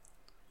movies.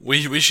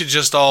 We should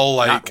just all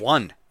like not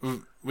one.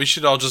 We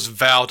should all just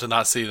vow to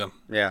not see them.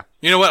 Yeah.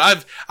 You know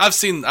what? I've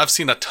seen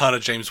a ton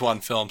of James Wan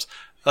films.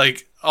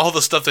 Like all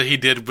the stuff that he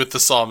did with the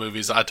Saw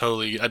movies, I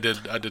totally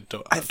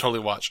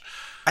watch.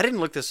 I didn't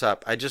look this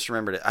up. I just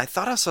remembered it. I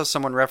thought I saw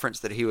someone reference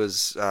that he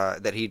was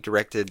that he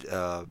directed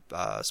a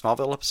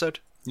Smallville episode.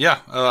 Yeah,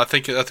 I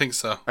think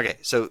so. Okay,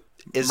 so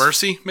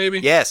Mercy, maybe?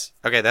 Yes.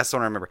 Okay, that's the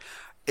one I remember.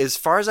 As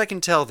far as I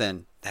can tell,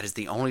 then that is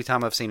the only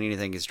time I've seen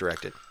anything he's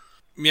directed.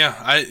 Yeah,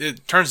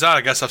 it turns out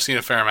I guess I've seen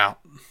a fair amount.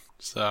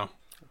 So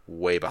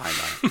way behind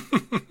on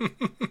it.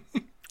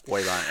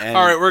 Way behind. And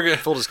all right, we're good.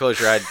 Full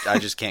disclosure, I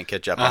just can't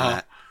catch up on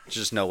that. There's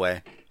just no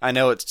way. I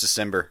know it's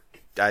December.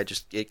 I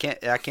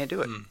can't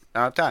do it. I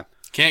don't have time.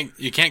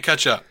 You can't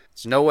catch up.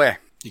 There's no way.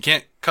 You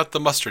can't cut the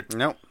mustard.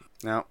 Nope.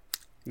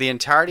 The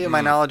entirety of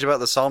my knowledge about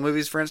the Saw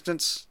movies, for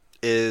instance,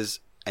 is,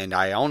 and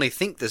I only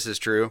think this is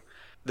true,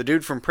 the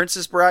dude from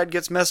Princess Bride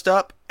gets messed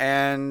up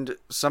and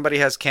somebody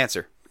has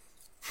cancer.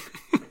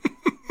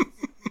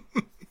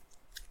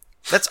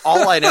 That's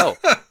all I know.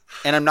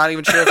 And I'm not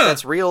even sure if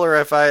that's real or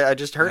if I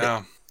just heard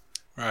it.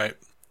 Right.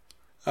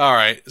 All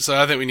right.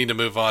 So I think we need to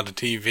move on to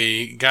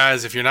TV.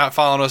 Guys, if you're not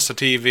following us to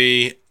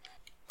TV,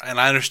 and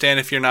I understand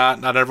if you're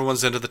not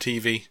everyone's into the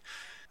TV,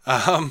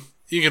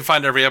 you can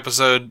find every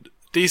episode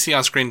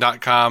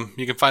DCOnScreen.com.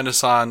 You can find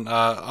us on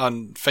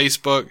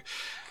Facebook.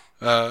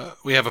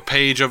 We have a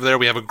page over there.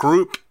 We have a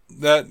group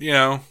that,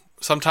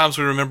 sometimes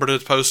we remember to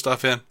post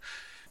stuff in.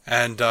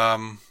 And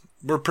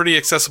we're pretty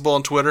accessible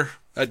on Twitter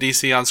at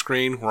DC On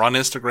Screen. We're on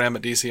Instagram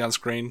at DC On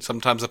Screen.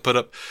 Sometimes I put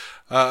up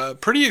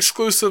pretty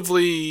exclusive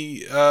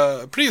stories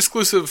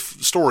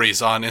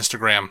on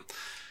Instagram.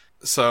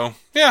 So,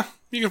 yeah,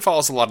 you can follow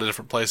us a lot of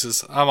different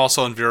places. I'm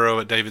also on Vero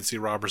at David C.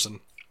 Robertson.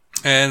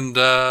 And,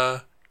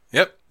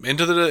 yep,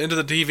 into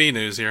the TV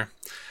news here.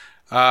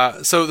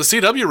 So the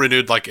CW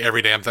renewed like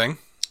every damn thing.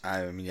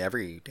 I mean,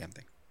 every damn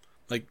thing.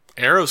 Like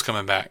Arrow's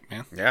coming back,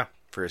 man. Yeah,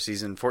 for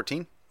season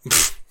 14.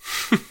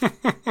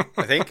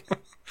 I think.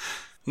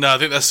 No, I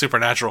think that's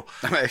Supernatural,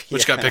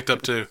 which got picked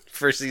up too.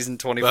 For season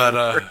 24.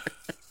 But,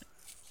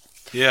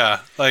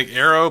 yeah, like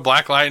Arrow,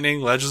 Black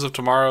Lightning, Legends of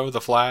Tomorrow,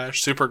 The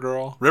Flash,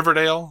 Supergirl,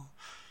 Riverdale,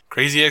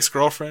 Crazy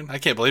Ex-Girlfriend. I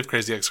can't believe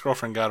Crazy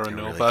Ex-Girlfriend got a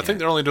renewal, really, but I think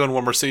they're only doing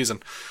one more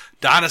season.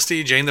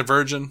 Dynasty, Jane the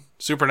Virgin,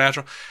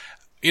 Supernatural.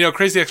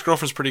 Crazy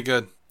Ex-Girlfriend's pretty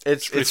good.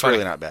 It's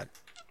really not bad.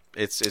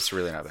 It's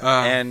really not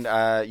bad.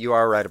 And you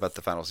are right about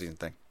the final season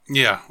thing.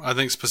 Yeah, I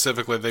think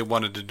specifically they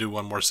wanted to do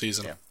one more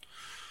season. Yeah.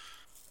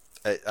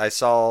 I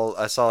saw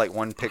like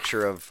one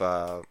picture of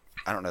I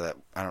don't know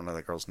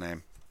that girl's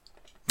name.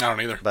 I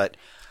don't either. But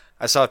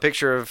I saw a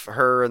picture of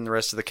her and the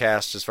rest of the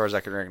cast as far as I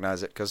can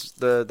recognize it, because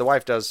the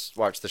wife does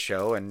watch the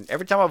show, and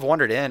every time I've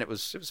wandered in, it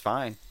was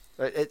fine.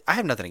 I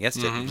have nothing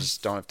against it. I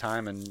just don't have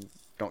time and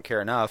don't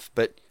care enough,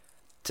 but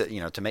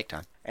to make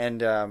time.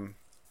 And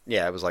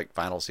yeah, it was like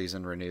final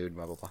season renewed,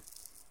 blah blah blah.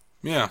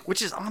 Yeah,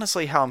 which is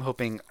honestly how I'm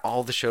hoping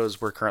all the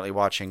shows we're currently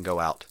watching go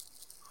out.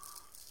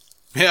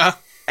 Yeah.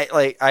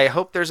 I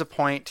hope there's a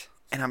point,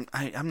 and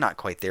I'm not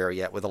quite there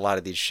yet with a lot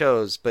of these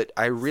shows, but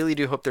I really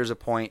do hope there's a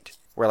point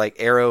where, like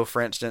Arrow,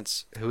 for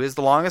instance, who is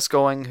the longest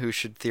going, who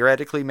should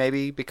theoretically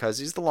maybe, because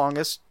he's the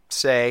longest,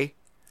 say,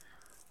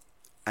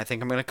 I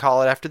think I'm going to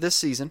call it after this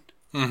season.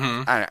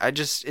 Mm-hmm.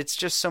 It's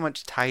just so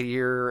much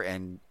tidier,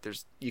 and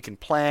you can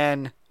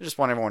plan. I just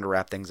want everyone to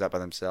wrap things up by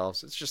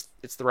themselves.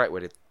 It's the right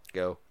way to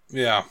go.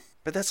 Yeah.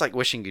 But that's like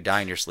wishing you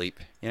die in your sleep,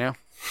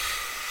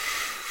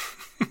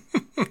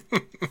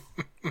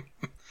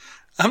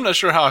 I'm not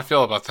sure how I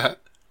feel about that.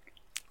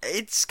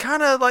 It's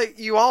kind of like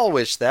you all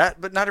wish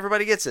that, but not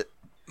everybody gets it.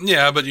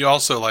 Yeah, but you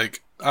also, I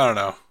don't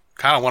know,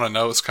 kind of want to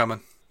know it's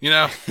coming,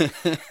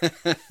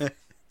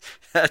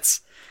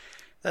 That's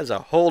a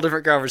whole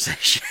different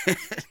conversation.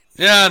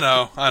 Yeah, I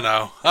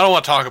know. I don't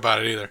want to talk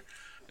about it either.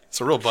 It's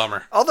a real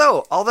bummer.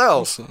 Although,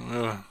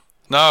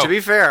 no. To be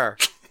fair,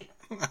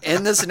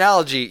 in this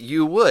analogy,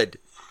 you would,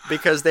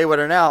 because they would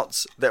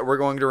announce that we're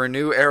going to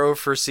renew Arrow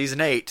for season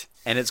 8,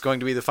 and it's going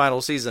to be the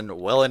final season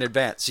well in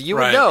advance. So you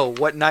would know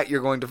what night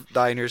you're going to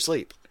die in your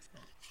sleep.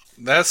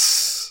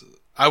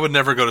 I would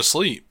never go to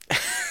sleep.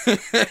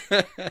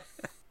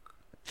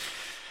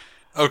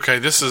 Okay,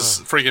 this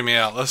is freaking me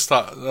out. Let's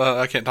stop.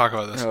 I can't talk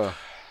about this.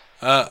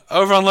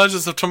 Over on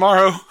Legends of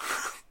Tomorrow.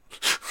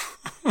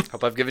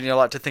 Hope I've given you a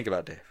lot to think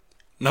about, Dave.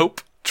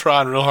 Nope.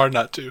 Trying real hard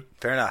not to.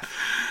 Fair enough.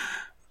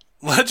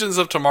 Legends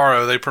of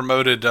Tomorrow, they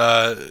promoted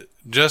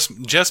Jess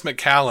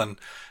McCallan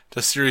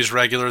to series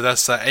regular.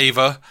 That's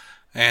Ava.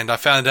 And I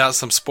found out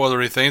some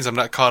spoilery things. I'm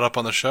not caught up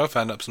on the show. I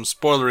found out some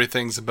spoilery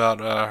things about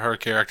her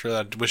character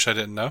that I wish I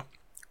didn't know.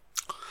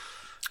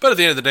 But at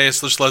the end of the day,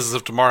 it's just Legends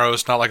of Tomorrow.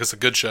 It's not like it's a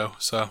good show,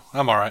 so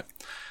I'm all right.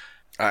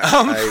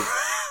 I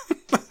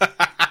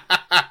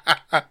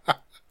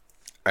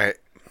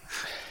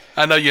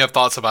know you have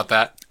thoughts about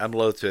that. I'm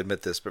loath to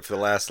admit this, but for the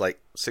last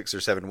 6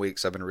 or 7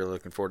 weeks, I've been really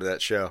looking forward to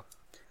that show.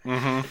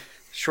 Mm-hmm.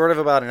 Short of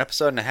about an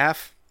episode and a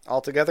half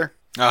altogether.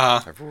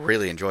 I've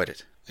really enjoyed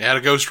it. They had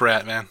a ghost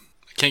rat, man.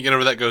 I can't get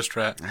over that ghost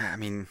rat. I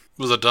mean,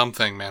 it was a dumb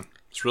thing, man.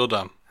 It's real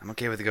dumb. I'm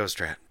okay with the ghost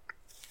rat.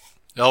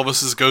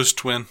 Elvis's ghost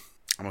twin.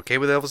 I'm okay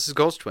with Elvis's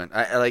ghost twin.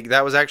 I like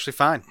that was actually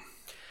fine.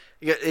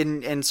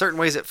 In certain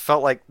ways, it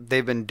felt like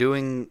they've been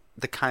doing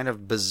the kind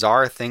of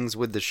bizarre things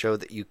with the show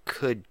that you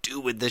could do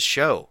with this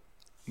show.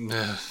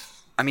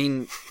 I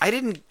mean,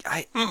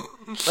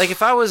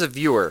 if I was a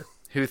viewer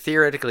who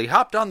theoretically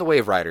hopped on the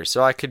Wave Rider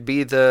so I could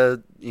be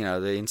the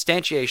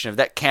instantiation of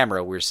that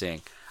camera we're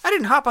seeing. I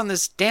didn't hop on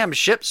this damn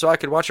ship so I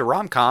could watch a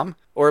rom-com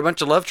or a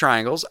bunch of love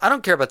triangles. I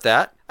don't care about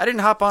that. I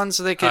didn't hop on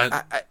so they could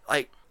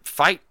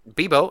fight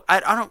Bebo. I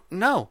don't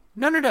know.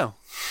 No. No.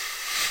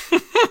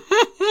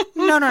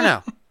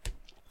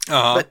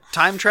 Uh-huh. But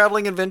time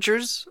traveling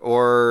adventures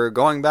or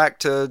going back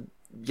to,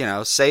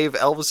 save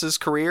Elvis's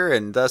career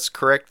and thus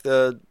correct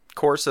the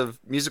course of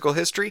musical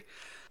history.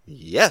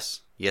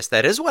 Yes,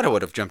 that is what I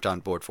would have jumped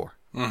on board for.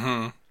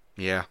 Mm-hmm.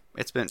 Yeah,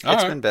 it's been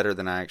better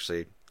than I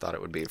actually thought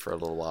it would be for a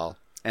little while,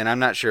 and I'm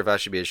not sure if I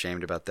should be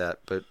ashamed about that,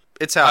 but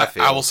it's how I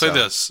feel. I will say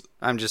this: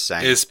 I'm just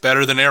saying it's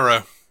better than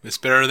Arrow. It's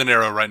better than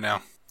Arrow right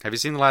now. Have you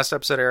seen the last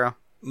episode, Arrow?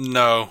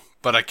 No,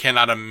 but I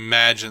cannot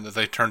imagine that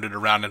they turned it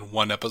around in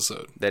one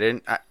episode. They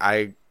didn't.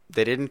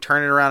 They didn't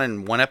turn it around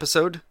in one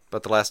episode,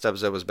 but the last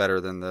episode was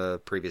better than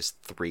the previous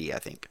 3. I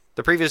think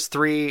the previous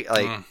 3,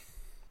 I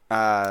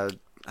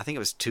think it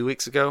was 2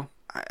 weeks ago.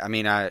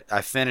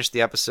 I finished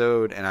the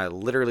episode and I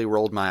literally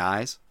rolled my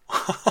eyes.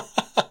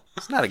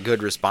 It's not a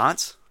good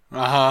response.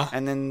 Uh-huh.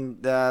 And then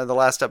the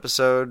last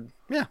episode,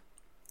 yeah,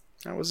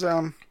 it was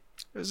a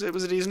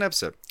decent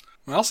episode.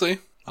 I'll see.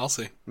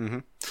 Mm-hmm.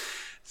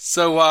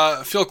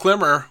 So Phil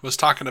Klemmer was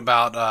talking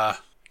about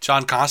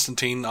John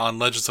Constantine on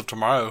Legends of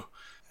Tomorrow.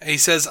 He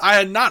says, I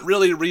had not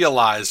really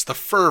realized the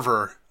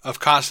fervor of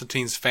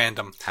Constantine's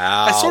fandom.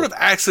 How?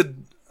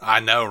 I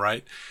know,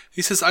 right?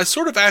 He says, I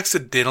sort of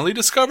accidentally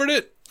discovered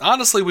it.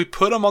 Honestly, we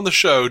put him on the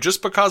show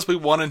just because we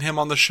wanted him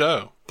on the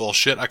show.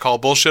 Bullshit. I call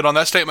bullshit on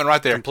that statement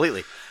right there.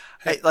 Completely.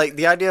 Like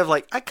the idea of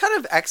I kind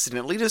of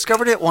accidentally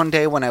discovered it one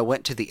day when I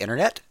went to the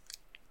internet.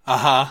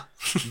 Uh-huh.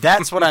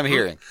 That's what I'm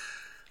hearing.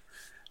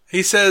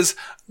 He says,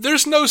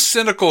 there's no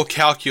cynical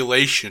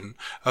calculation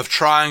of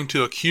trying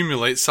to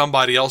accumulate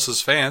somebody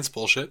else's fans.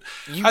 Bullshit.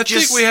 I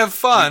think we have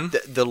fun.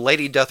 The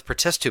lady doth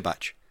protest too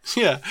much.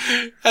 Yeah.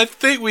 I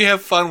think we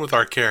have fun with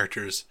our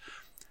characters.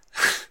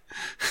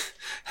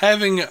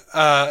 Having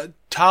Tala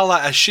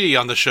Ashi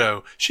on the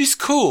show, she's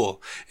cool.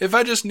 If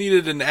I just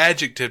needed an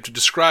adjective to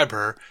describe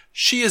her,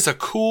 she is a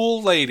cool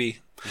lady.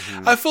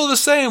 Mm-hmm. I feel the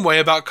same way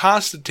about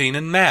Constantine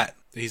and Matt.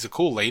 He's a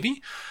cool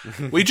lady.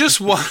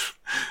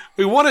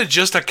 We wanted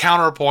just a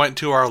counterpoint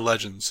to our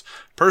legends.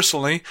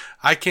 Personally,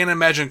 I can't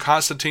imagine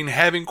Constantine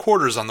having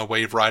quarters on the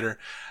Wave Rider.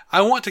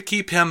 I want to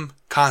keep him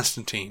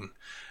Constantine.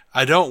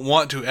 I don't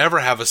want to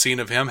ever have a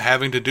scene of him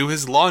having to do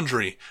his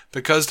laundry,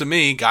 because to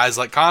me, guys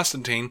like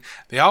Constantine,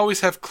 they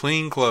always have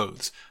clean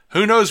clothes.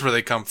 Who knows where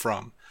they come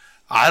from?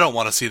 I don't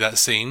want to see that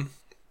scene.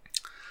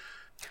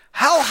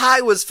 How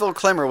high was Phil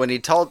Klemmer when he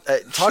talked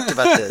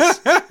about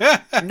this?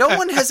 No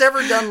one has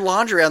ever done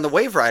laundry on the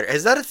Wave Rider.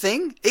 Is that a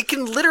thing? It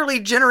can literally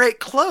generate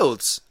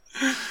clothes.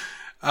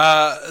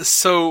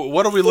 So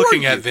what are we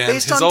looking at then?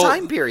 Based on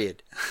time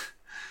period.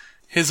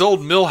 His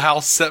old mill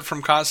house set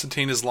from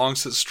Constantine is long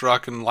since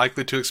struck and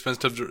likely too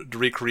expensive to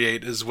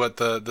recreate, is what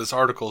this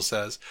article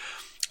says.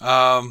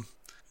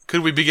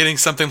 Could we be getting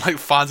something like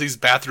Fonzie's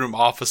bathroom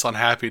office on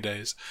Happy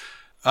Days?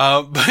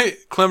 But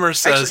Klemmer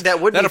says actually, that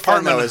would be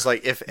fun though. Is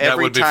if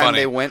every time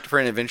they went for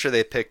an adventure,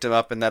 they picked him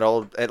up in that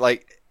old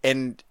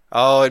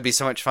it'd be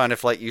so much fun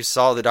if you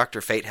saw the Dr.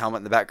 Fate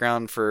helmet in the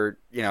background for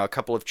a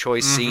couple of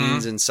choice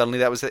scenes, and suddenly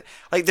that was it.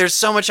 There's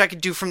so much I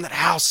could do from that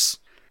house,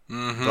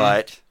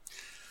 but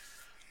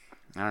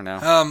I don't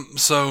know.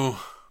 So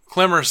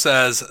Klemmer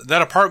says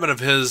that apartment of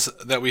his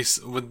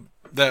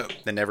the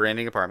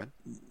never-ending apartment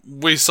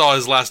we saw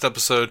his last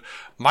episode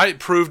might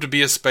prove to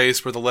be a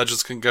space where the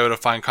legends can go to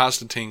find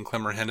Constantine,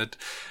 Klemmer hinted.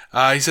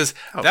 He says,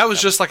 that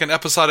was just like an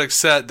episodic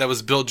set that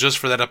was built just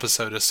for that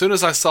episode. As soon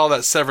as I saw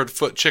that severed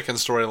foot chicken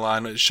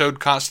storyline, it showed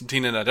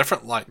Constantine in a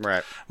different light.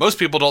 Right. Most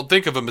people don't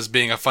think of him as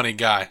being a funny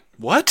guy.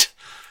 What?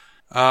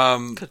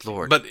 Good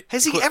Lord. But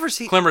has he ever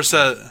seen...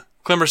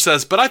 Klemmer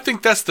says, but I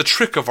think that's the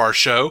trick of our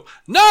show.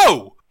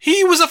 No!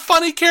 He was a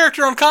funny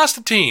character on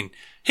Constantine.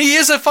 He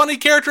is a funny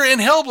character in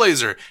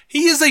Hellblazer.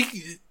 He is a...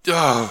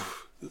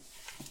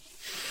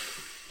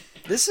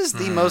 This is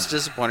the most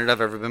disappointed I've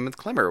ever been with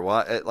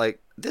Klemmer.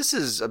 This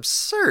is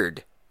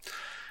absurd.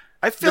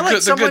 I feel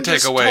like someone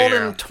just told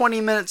him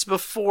 20 minutes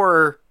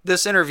before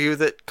this interview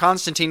that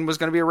Constantine was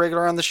going to be a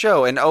regular on the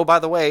show. And oh, by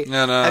the way,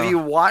 have you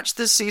watched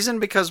this season?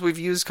 Because we've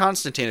used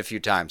Constantine a few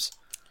times.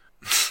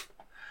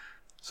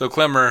 So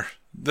Klemmer,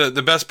 the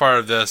best part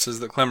of this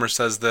is that Klemmer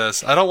says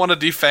this. I don't want to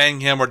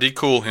defang him or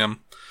decool him.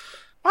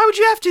 Why would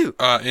you have to?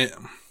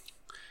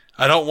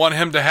 I don't want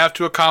him to have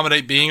to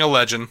accommodate being a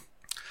legend.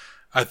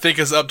 I think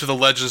it's up to the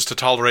legends to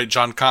tolerate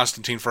John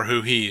Constantine for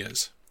who he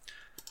is.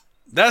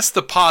 That's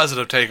the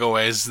positive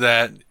takeaway, is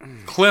that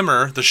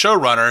Klemmer, the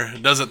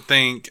showrunner, doesn't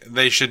think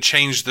they should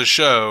change the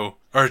show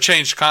or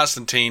change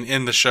Constantine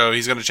in the show.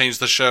 He's going to change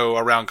the show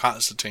around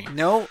Constantine.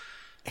 No,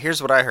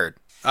 here's what I heard.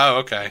 Oh,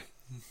 okay.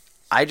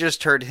 I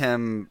just heard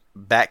him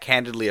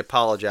backhandedly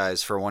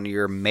apologize for one of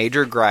your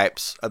major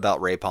gripes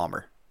about Ray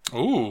Palmer.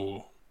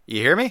 Ooh.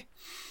 You hear me?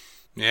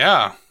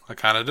 Yeah, I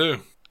kind of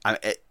do.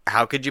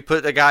 How could you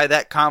put a guy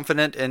that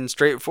confident and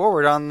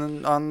straightforward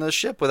on the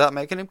ship without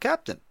making him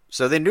captain?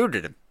 So they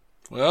neutered him.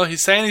 Well,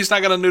 he's saying he's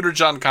not going to neuter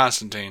John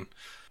Constantine.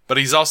 But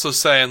he's also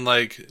saying,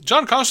 like,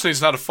 John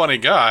Constantine's not a funny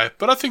guy,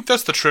 but I think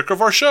that's the trick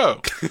of our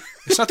show.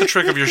 It's not the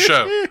trick of your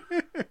show.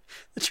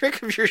 The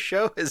trick of your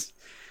show is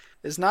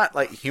not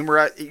like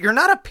humor. You're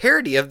not a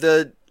parody of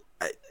the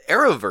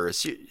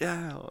Arrowverse.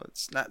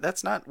 It's not.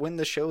 That's not when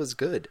the show is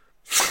good.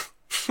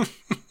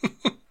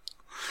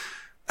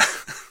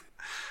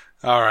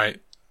 All right.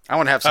 I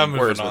want to have some I'm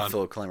words moving with on.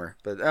 Phil Klimmer,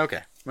 but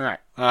okay. All right.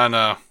 I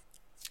know.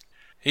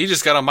 He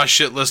just got on my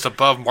shit list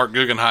above Mark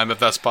Guggenheim, if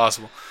that's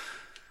possible.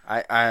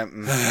 I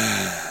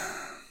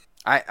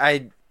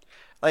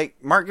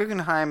like Mark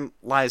Guggenheim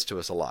lies to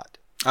us a lot.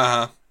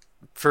 Uh-huh.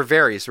 For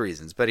various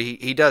reasons, but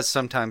he does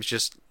sometimes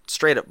just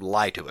straight up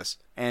lie to us.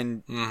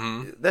 And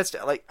that's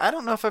like, I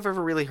don't know if I've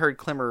ever really heard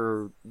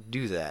Klimmer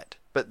do that,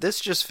 but this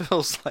just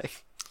feels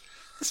like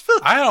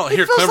I don't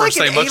hear Klimmer like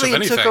say an much of alien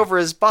anything. took over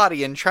his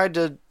body and tried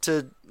to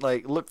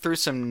like look through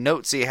some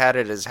notes he had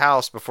at his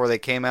house before they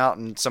came out,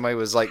 and somebody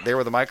was like there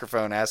with a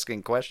microphone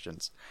asking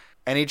questions,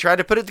 and he tried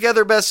to put it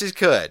together best he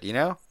could, you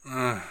know?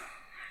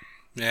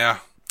 Yeah.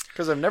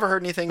 Because I've never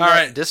heard anything All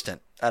that right.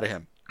 distant out of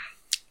him.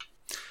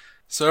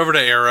 So over to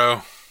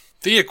Arrow.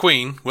 Thea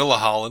Queen, Willa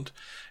Holland,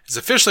 is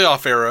officially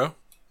off Arrow,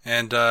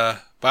 and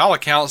by all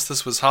accounts,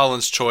 this was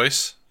Holland's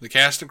choice. The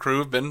cast and crew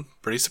have been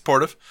pretty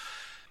supportive.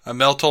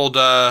 Mel told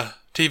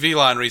TV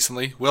Line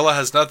recently, Willa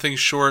was nothing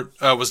short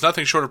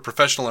of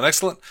professional and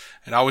excellent,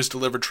 and always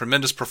delivered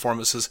tremendous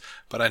performances,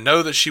 but I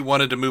know that she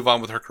wanted to move on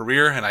with her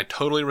career, and I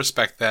totally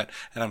respect that,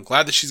 and I'm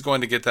glad that she's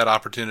going to get that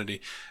opportunity.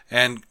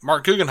 And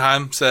Mark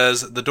Guggenheim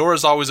says, the door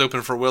is always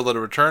open for Willa to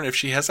return if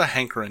she has a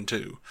hankering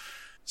to.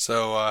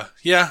 So,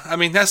 yeah, I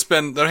mean, that's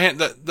been,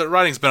 the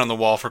writing's been on the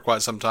wall for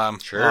quite some time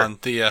on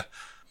Thea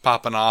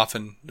popping off,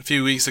 and a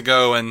few weeks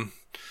ago, and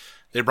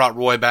they brought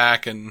Roy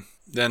back, and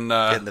then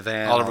Get in the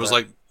van, Oliver all was that.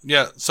 like,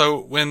 yeah,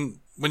 so when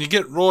you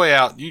get Roy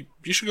out, you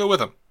should go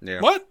with him. Yeah.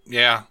 What?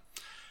 Yeah.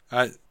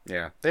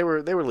 Yeah, they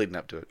were leading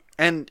up to it,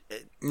 and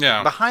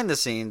Yeah. behind the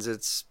scenes,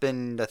 it's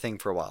been a thing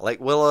for a while.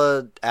 Like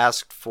Willa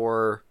asked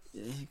for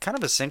kind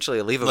of essentially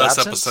a leave of Less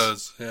absence.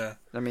 episodes, yeah.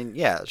 I mean,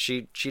 yeah,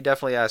 she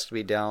definitely asked to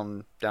be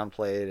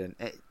downplayed,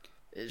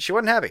 and she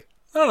wasn't happy.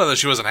 I don't know that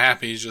she wasn't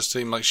happy. It just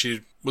seemed like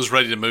she was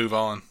ready to move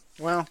on.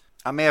 Well,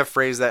 I may have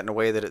phrased that in a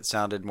way that it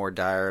sounded more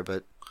dire,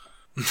 but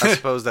I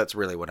suppose that's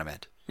really what I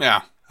meant.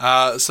 Yeah.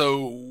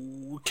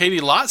 So Katie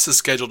Lotz is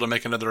scheduled to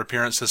make another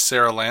appearance as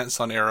Sarah Lance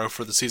on Arrow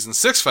for the season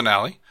 6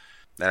 finale.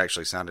 That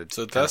actually sounded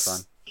So kind of that's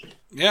fun.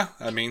 Yeah,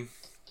 I mean,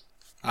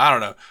 I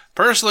don't know.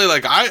 Personally,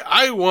 like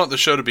I want the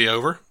show to be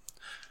over,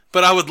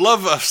 but I would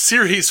love a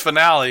series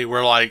finale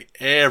where like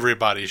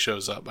everybody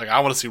shows up. Like I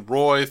want to see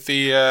Roy,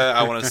 Thea,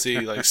 I want to see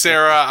like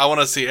Sarah, I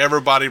want to see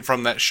everybody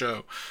from that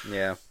show.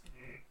 Yeah.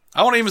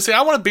 I want to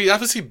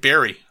see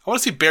Barry. I want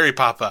to see Barry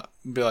pop up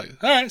and be like,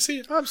 all right, see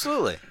you.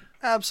 Absolutely.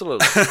 All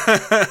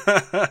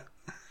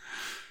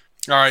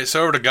right,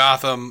 so over to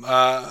Gotham.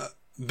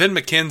 Ben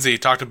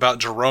McKenzie talked about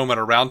Jerome at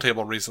a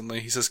roundtable recently.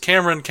 He says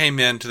Cameron came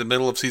in to the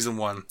middle of season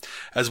 1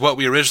 as what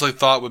we originally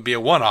thought would be a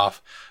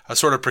one-off, a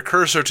sort of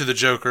precursor to the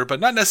Joker, but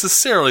not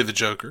necessarily the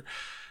Joker.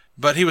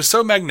 But he was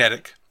so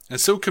magnetic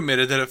and so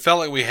committed that it felt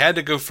like we had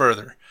to go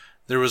further.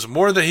 There was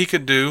more that he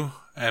could do,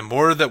 and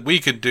more that we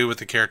could do with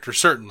the character,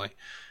 certainly.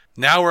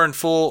 Now we're in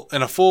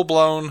a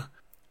full-blown...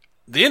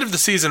 The end of the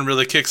season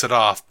really kicks it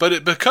off, but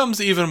it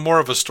becomes even more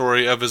of a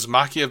story of his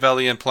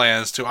Machiavellian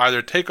plans to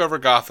either take over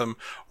Gotham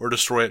or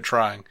destroy it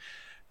trying.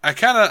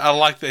 I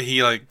like that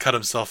he like cut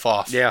himself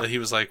off. Yeah. That he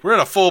was like, we're in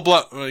a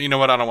full-blown... You know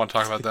what? I don't want to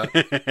talk about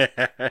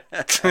that.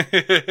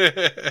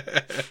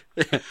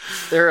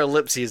 There are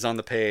ellipses on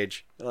the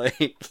page.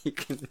 Like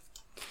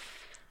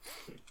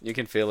you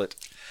can feel it.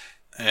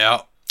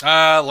 Yeah.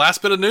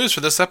 Last bit of news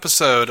for this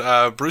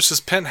episode.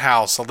 Bruce's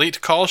Penthouse, a leaked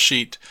call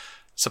sheet,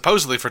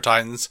 supposedly for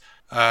Titans,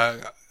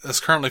 is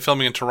currently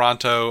filming in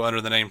Toronto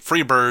under the name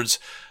Freebirds,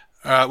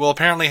 will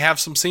apparently have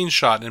some scenes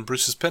shot in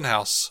Bruce's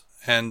penthouse.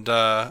 And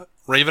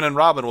Raven and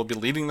Robin will be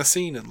leading the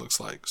scene, it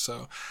looks like.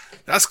 So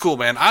that's cool,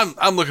 man.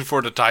 I'm looking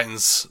forward to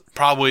Titans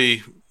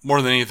probably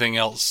more than anything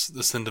else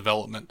that's in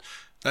development.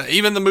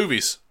 Even the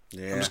movies.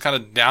 Yeah. I'm just kind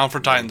of down for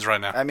Titans right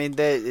now. I mean,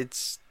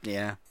 it's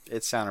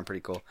sounding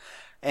pretty cool.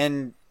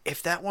 And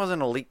if that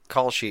wasn't a leaked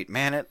call sheet,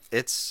 man,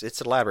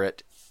 it's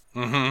elaborate.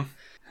 Mm-hmm.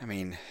 I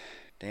mean,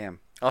 damn.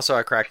 Also,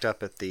 I cracked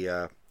up at the...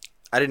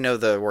 I didn't know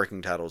the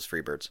working title was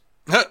Freebirds.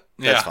 Yeah.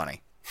 That's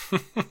funny.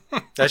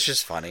 That's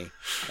just funny.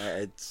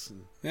 It's...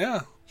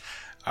 Yeah.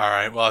 All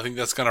right. Well, I think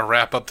that's going to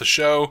wrap up the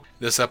show,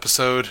 this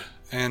episode.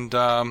 And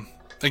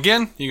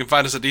again, you can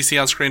find us at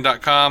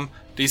dconscreen.com,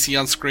 DC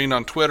On Screen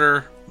on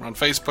Twitter, we're on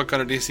Facebook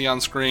under DC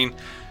On Screen,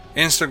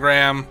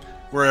 Instagram,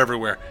 we're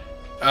everywhere.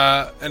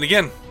 And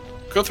again,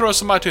 go throw us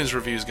some iTunes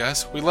reviews,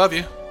 guys. We love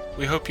you.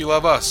 We hope you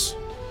love us.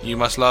 You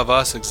must love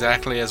us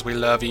exactly as we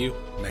love you.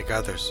 Make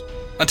others.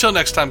 Until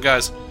next time,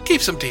 guys,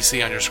 keep some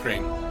DC on your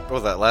screen.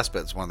 Well, that last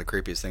bit's one of the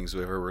creepiest things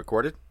we've ever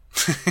recorded.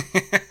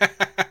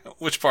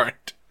 Which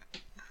part?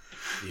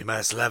 You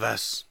must love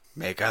us,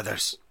 make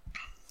others.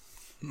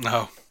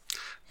 No.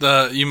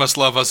 The You Must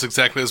Love Us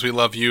Exactly As We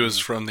Love You is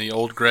from the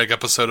Old Greg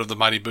episode of The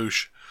Mighty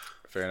Boosh.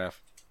 Fair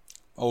enough.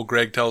 Old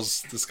Greg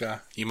tells this guy,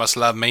 you must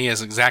love me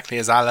as exactly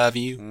as I love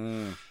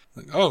you.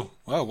 Like, oh,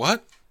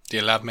 what? Do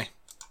you love me?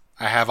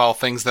 I have all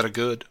things that are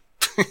good.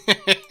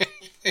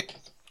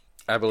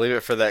 I believe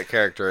it for that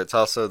character. It's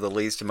also the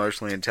least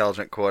emotionally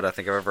intelligent quote I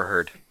think I've ever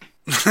heard.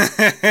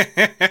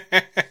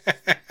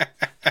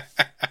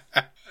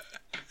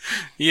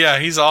 Yeah,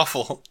 he's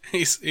awful.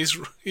 He's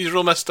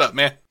real messed up,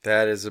 man.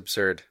 That is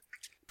absurd.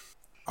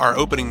 Our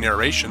opening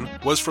narration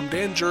was from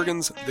Dan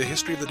Jurgens' The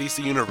History of the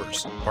DC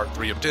Universe, Part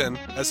 3 of 10,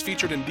 as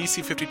featured in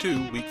DC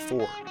 52, Week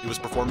 4. It was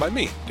performed by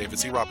me, David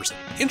C. Robertson.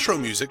 Intro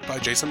music by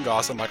Jason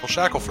Goss and Michael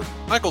Shackelford.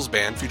 Michael's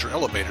band, Future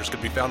Elevators,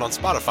 could be found on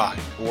Spotify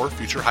or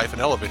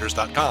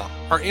future-elevators.com.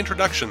 Our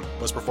introduction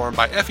was performed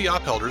by Effie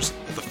Ophelders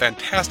of the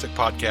fantastic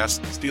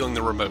podcast Stealing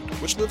the Remote,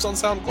 which lives on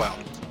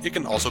SoundCloud. It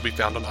can also be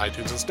found on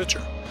iTunes and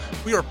Stitcher.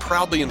 We are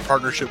proudly in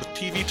partnership with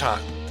TV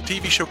Time, the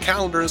TV show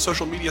calendar and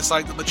social media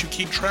site that lets you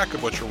keep track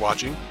of what you're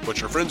watching, what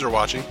your friends are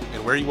watching,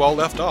 and where you all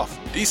left off.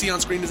 DC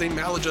On Screen is a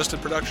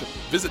Maladjusted production.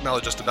 Visit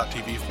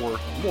maladjusted.tv for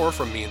more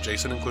from me and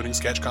Jason, including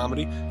sketch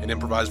comedy, an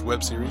improvised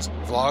web series,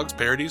 vlogs,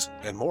 parodies,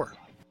 and more.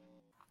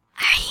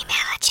 Are you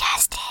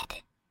maladjusted?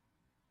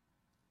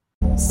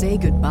 Say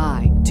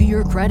goodbye to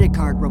your credit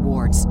card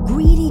rewards.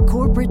 Greedy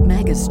corporate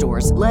mega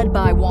stores, led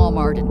by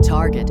Walmart and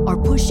Target, are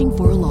pushing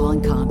for a law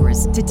in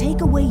Congress to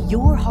take away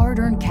your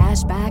hard-earned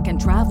cash back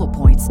and travel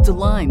points to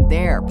line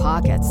their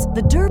pockets.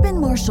 The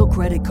Durbin-Marshall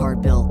credit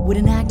card bill would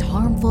enact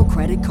harmful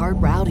credit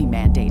card routing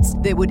mandates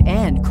that would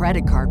end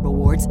credit card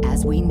rewards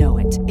as we know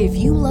it. If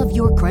you love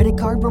your credit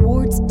card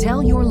rewards,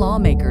 tell your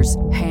lawmakers,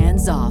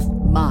 hands off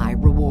my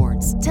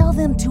rewards. Tell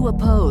them to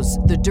oppose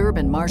the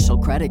Durbin-Marshall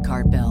credit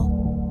card bill.